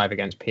 0.65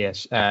 against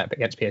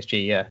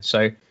PSG. Yeah,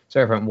 so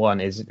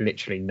 0.1 is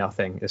literally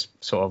nothing. It's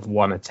sort of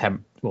one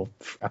attempt, well,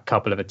 a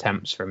couple of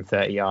attempts from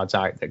 30 yards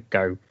out that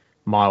go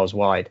miles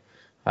wide.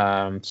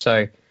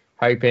 So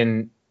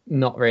hoping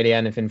not really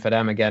anything for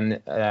them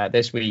again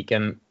this week.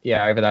 And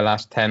yeah, over the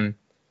last 10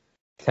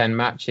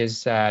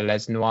 matches,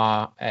 Les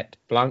Noirs et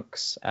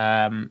Blancs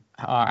are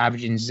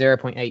averaging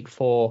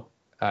 0.84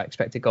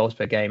 expected goals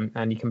per game,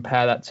 and you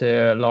compare that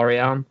to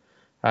Lorient,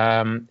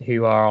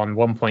 who are on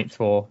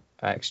 1.4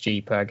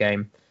 xG per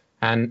game,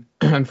 and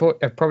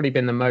have probably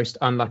been the most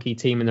unlucky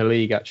team in the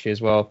league actually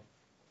as well.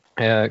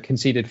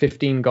 Conceded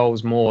 15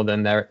 goals more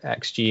than their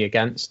xG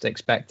against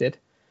expected,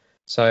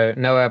 so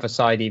no other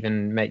side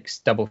even makes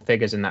double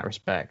figures in that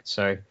respect.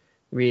 So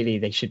really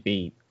they should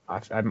be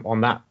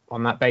on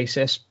that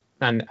basis,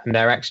 and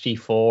their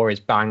xG4 is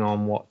bang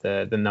on what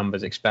the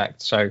numbers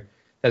expect. So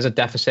there's a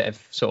deficit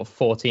of sort of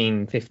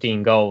 14,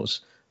 15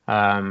 goals,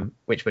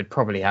 which would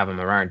probably have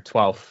them around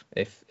 12th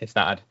if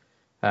that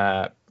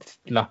had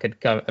luck had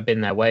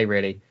been their way,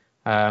 really.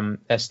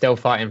 They're still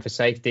fighting for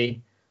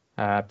safety.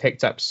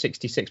 Picked up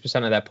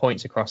 66% of their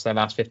points across their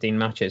last 15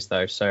 matches,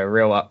 though, so a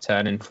real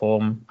upturn in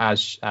form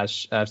as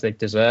they've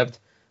deserved.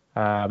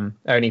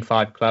 Only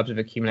 5 clubs have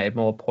accumulated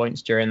more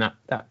points during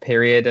that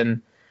period,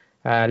 and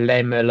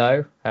Les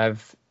Merlots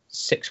have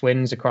 6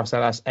 wins across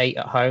their last 8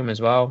 at home as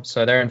well.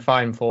 So they're in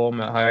fine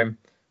form at home,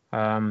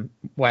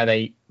 where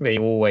they really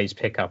always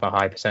pick up a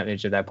high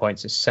percentage of their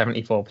points. It's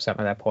 74% of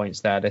their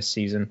points there this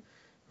season,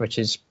 which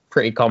is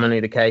pretty commonly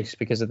the case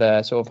because of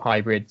their sort of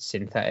hybrid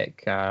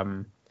synthetic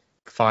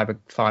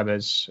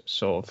fibers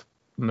sort of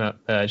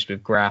merged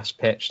with grass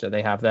pitch that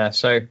they have there.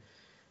 So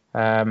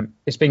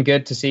it's been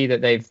good to see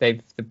that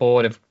the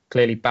board have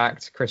clearly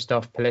backed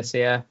Christophe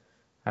Pélissier,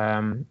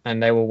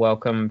 and they will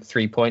welcome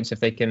 3 points if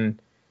they can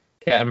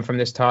get them from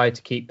this tie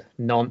to keep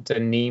Nantes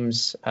and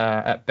Nimes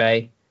at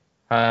bay.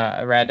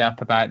 I read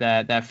up about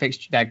their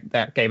fixture,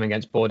 that game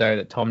against Bordeaux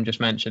that Tom just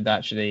mentioned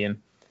actually, and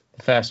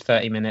the first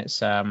 30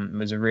 minutes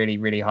was a really,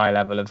 really high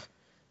level of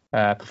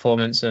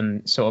performance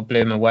and sort of blew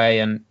him away.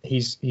 And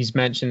he's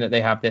mentioned that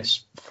they have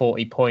this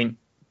 40-point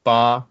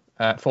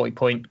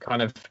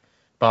kind of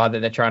bar that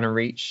they're trying to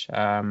reach,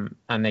 and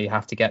they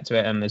have to get to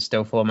it, and there's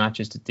still 4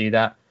 matches to do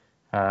that.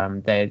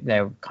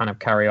 They'll kind of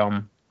carry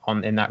on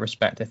in that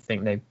respect. I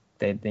think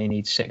they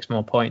need 6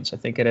 more points, I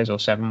think it is, or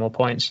 7 more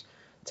points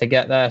to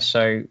get there.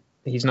 So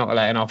he's not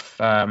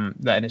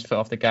letting his foot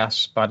off the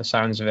gas by the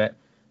sounds of it.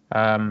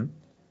 And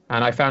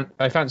I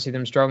fancy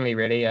them strongly,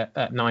 really, at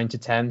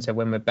 9-10 to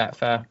win with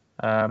Betfair.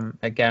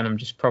 Again,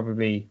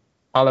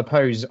 I'll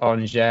oppose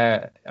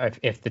Angers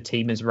if the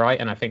team is right,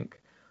 and I think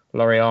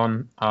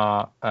Lorient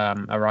are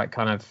a right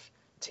kind of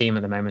team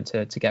at the moment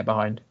to get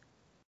behind.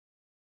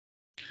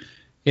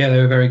 Yeah,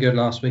 they were very good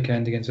last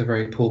weekend against a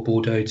very poor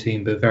Bordeaux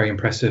team, but very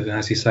impressive. And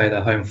as you say,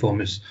 their home form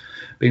has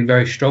been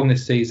very strong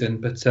this season.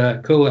 But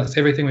cool, that's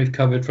everything we've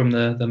covered from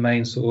the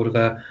main sort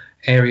of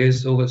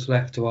areas. All that's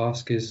left to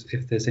ask is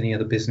if there's any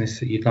other business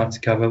that you'd like to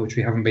cover, which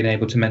we haven't been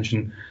able to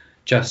mention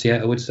just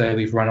yet. I would say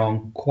we've run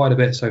on quite a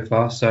bit so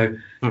far, so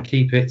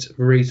keep it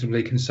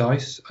reasonably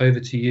concise. Over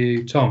to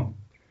you, Tom.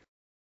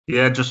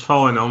 Yeah, just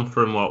following on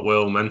from what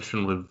Will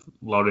mentioned with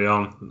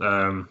Lorient,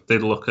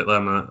 did look at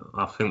them.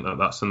 I think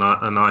that's a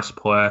nice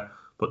player.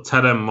 But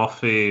Terem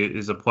Moffi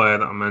is a player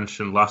that I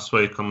mentioned last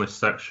week on this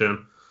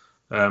section.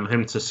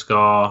 Him to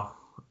score,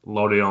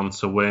 Lorient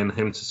to win.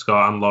 Him to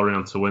score and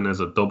Lorient to win as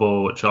a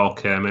double, which all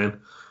came in.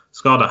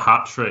 Scored a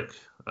hat-trick,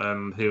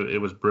 and it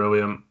was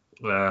brilliant.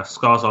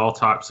 Scores all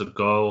types of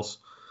goals.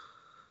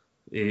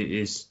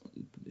 He's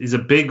a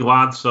big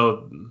lad,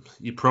 so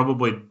you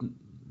probably...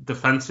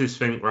 defenses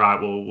think,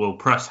 right, we'll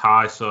press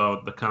high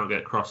so they can't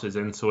get crosses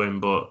into him,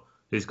 but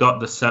he's got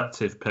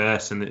deceptive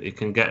pace and he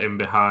can get in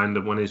behind,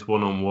 and when he's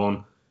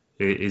one-on-one,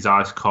 he's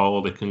ice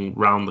cold. He can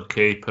round the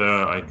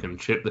keeper, he can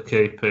chip the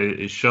keeper.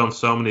 He's shown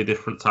so many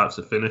different types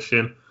of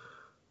finishing.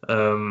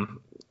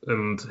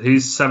 And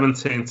he's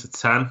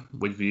 17-10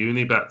 with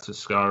Unibet to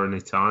score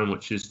any time,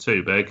 which is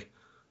too big.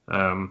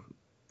 I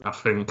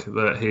think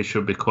that he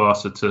should be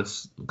closer to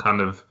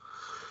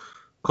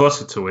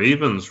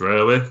evens,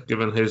 really,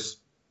 given his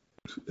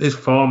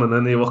form, and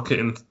then you look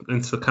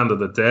into kind of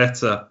the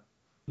data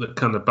that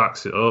kind of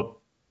backs it up.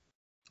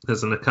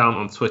 There's an account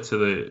on Twitter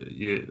that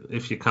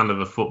if you're kind of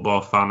a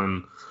football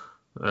fan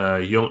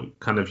and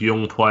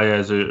young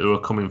players who are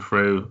coming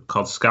through,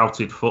 called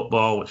Scouted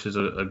Football, which is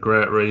a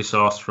great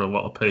resource for a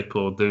lot of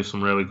people who do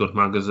some really good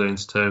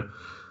magazines too.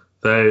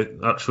 They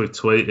actually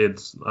tweeted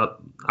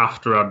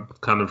after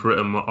I'd kind of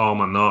written all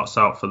my notes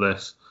out for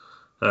this,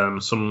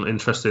 some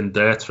interesting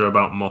data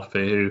about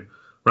Moffi, who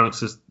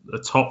ranks as a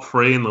top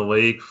 3 in the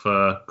league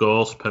for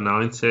goals per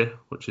 90,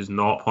 which is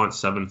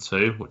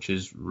 0.72, which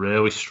is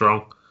really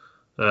strong.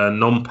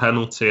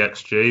 Non-penalty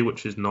XG,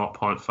 which is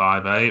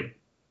 0.58,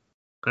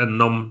 and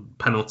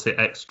non-penalty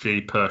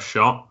XG per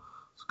shot.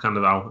 It's kind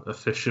of how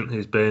efficient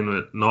he's been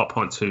at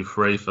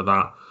 0.23 for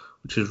that,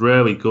 which is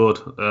really good.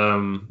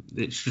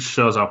 It just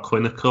shows how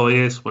clinical he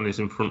is when he's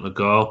in front of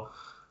goal.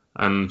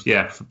 And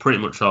yeah, for pretty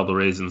much all the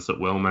reasons that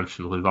Will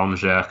mentioned, with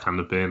Angers kind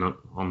of being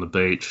on the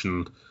beach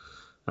and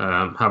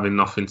having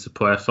nothing to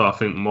play for, I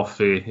think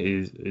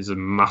Moffi is a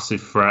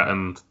massive threat.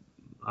 And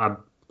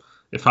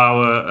if I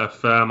were a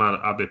firm,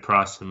 I'd be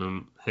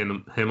pricing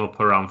him up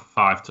around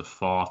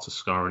 5-4 to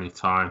score any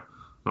time,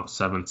 not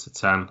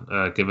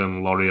 7-10,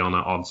 given Lorient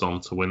are odds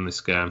on to win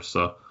this game.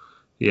 So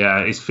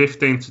yeah, he's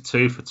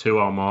 15-2 for 2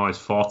 or more. He's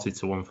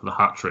 40-1 for the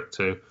hat trick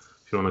too,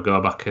 if you want to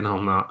go back in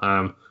on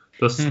that.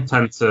 Does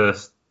tend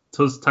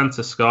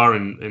to score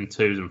in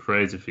 2s and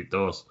 3s if he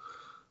does.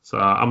 So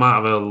I might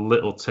have a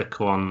little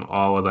tickle on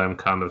all of them,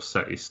 kind of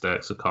set your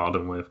stakes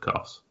accordingly, of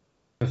course.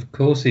 Of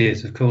course he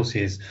is.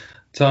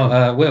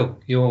 So,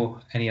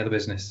 Will, any other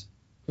business?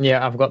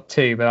 Yeah, I've got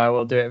 2, but I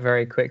will do it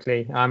very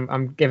quickly.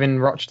 I'm giving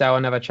Rochdale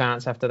another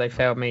chance after they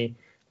failed me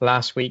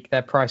last week.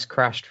 Their price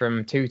crashed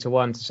from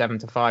 2-1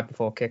 to 7-5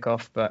 before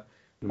kickoff, but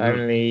I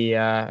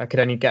could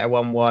only get a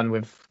 1-1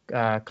 with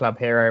club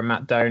hero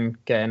Matt Doan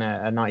getting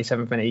a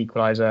 97th minute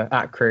equaliser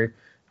at Crewe.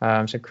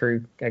 So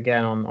Crewe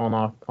again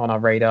on our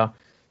radar,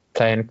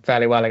 playing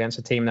fairly well against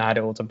a team that had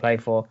it all to play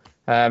for.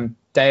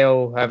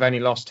 Dale have only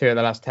lost 2 of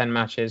the last 10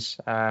 matches,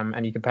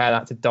 and you compare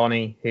that to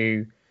Donny,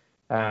 who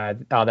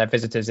are their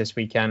visitors this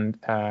weekend,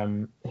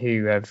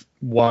 who have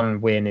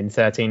 1 win in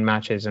 13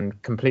 matches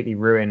and completely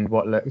ruined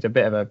what looked a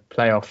bit of a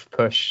playoff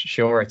push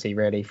surety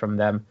really from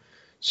them.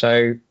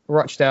 So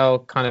Rochdale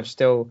kind of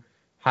still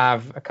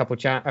have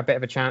a bit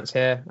of a chance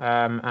here,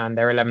 and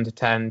they're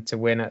 11-10 to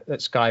win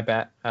at Sky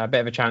Bet, a bit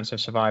of a chance of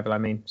survival, I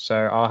mean. So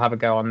I'll have a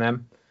go on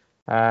them.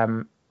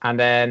 And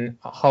then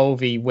Hull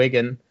v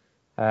Wigan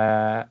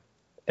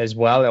as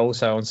well,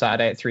 also on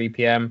Saturday at 3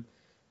 p.m.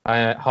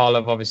 Hull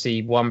have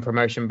obviously won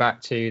promotion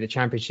back to the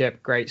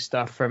Championship. Great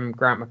stuff from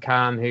Grant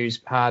McCann,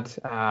 who's had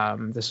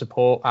the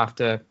support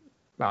after,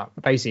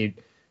 basically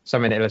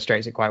something that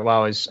illustrates it quite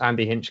well, is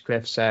Andy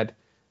Hinchcliffe said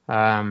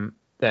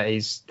that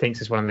he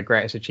thinks it's one of the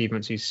greatest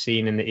achievements he's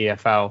seen in the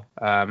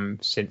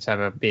EFL since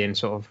ever being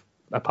sort of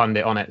a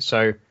pundit on it.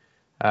 So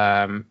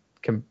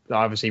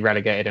obviously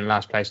relegated in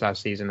last place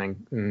last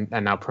season and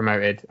now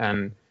promoted,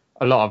 and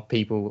a lot of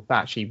people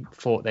actually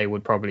thought they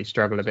would probably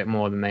struggle a bit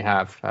more than they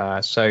have.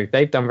 So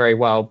they've done very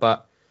well,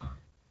 but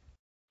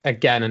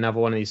again, another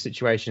one of these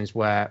situations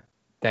where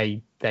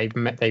they've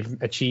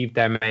achieved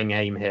their main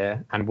aim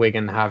here, and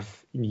Wigan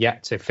have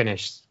yet to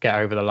get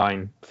over the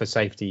line for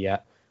safety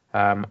yet.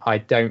 I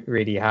don't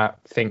really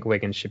think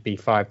Wigan should be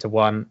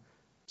 5-1,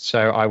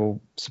 so I will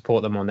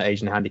support them on the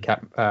Asian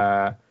handicap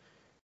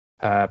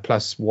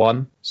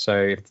 +1.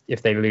 So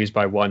if they lose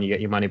by 1, you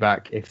get your money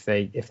back. If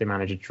they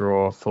manage a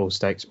draw, full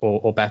stakes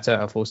or better,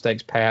 a full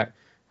stakes payout.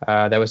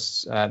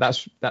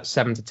 That's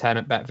 7 to 10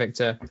 at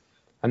BetVictor.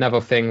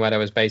 Another thing where there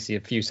was basically a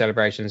few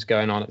celebrations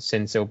going on at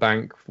Sincil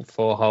Bank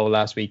for Hull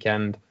last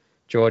weekend.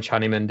 George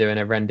Honeyman doing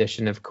a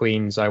rendition of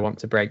Queen's "I Want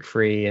to Break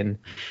Free" and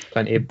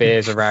plenty of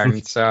beers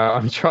around. So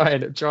I'm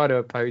trying to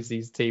oppose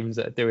these teams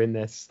that are doing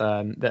this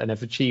and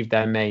have achieved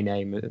their main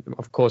aim.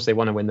 Of course, they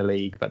want to win the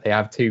league, but they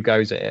have 2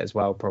 goes at it as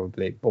well,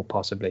 probably or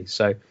possibly.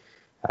 So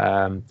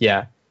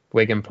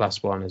Wigan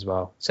 +1 as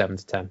well, 7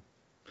 to 10.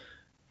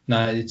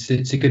 No, it's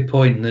a good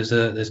point, and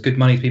there's good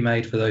money to be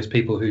made for those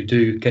people who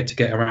do get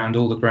around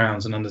all the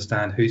grounds and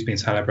understand who's been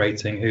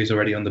celebrating, who's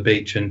already on the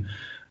beach, and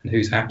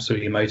who's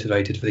absolutely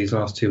motivated for these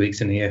last 2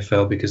 weeks in the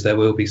EFL, because there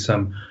will be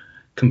some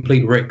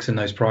complete ricks in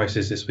those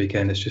prices this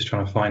weekend. It's just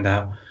trying to find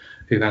out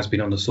who has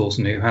been on the sauce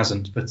and who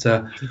hasn't. But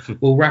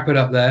we'll wrap it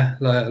up there.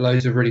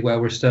 Loads of really well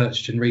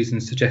researched and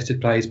reasoned suggested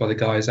plays by the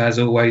guys, as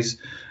always.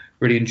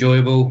 Really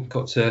enjoyable.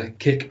 Got to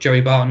kick Joey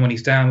Barton when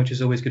he's down, which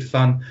is always good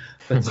fun.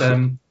 But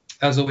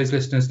as always,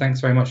 listeners, thanks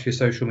very much for your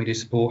social media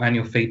support and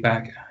your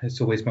feedback.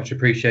 It's always much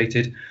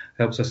appreciated.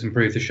 Helps us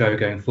improve the show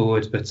going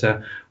forward. But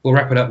we'll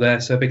wrap it up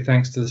there. So big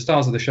thanks to the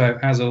stars of the show,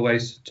 as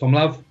always, Tom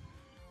Love.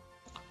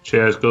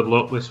 Cheers. Good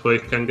luck this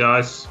weekend,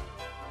 guys.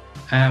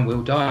 And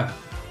Will Dyer.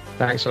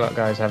 Thanks a lot,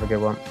 guys. Have a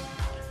good one.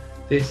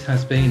 This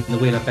has been the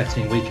Wheeler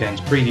Betting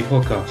Weekends Preview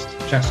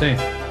Podcast. Chat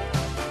soon.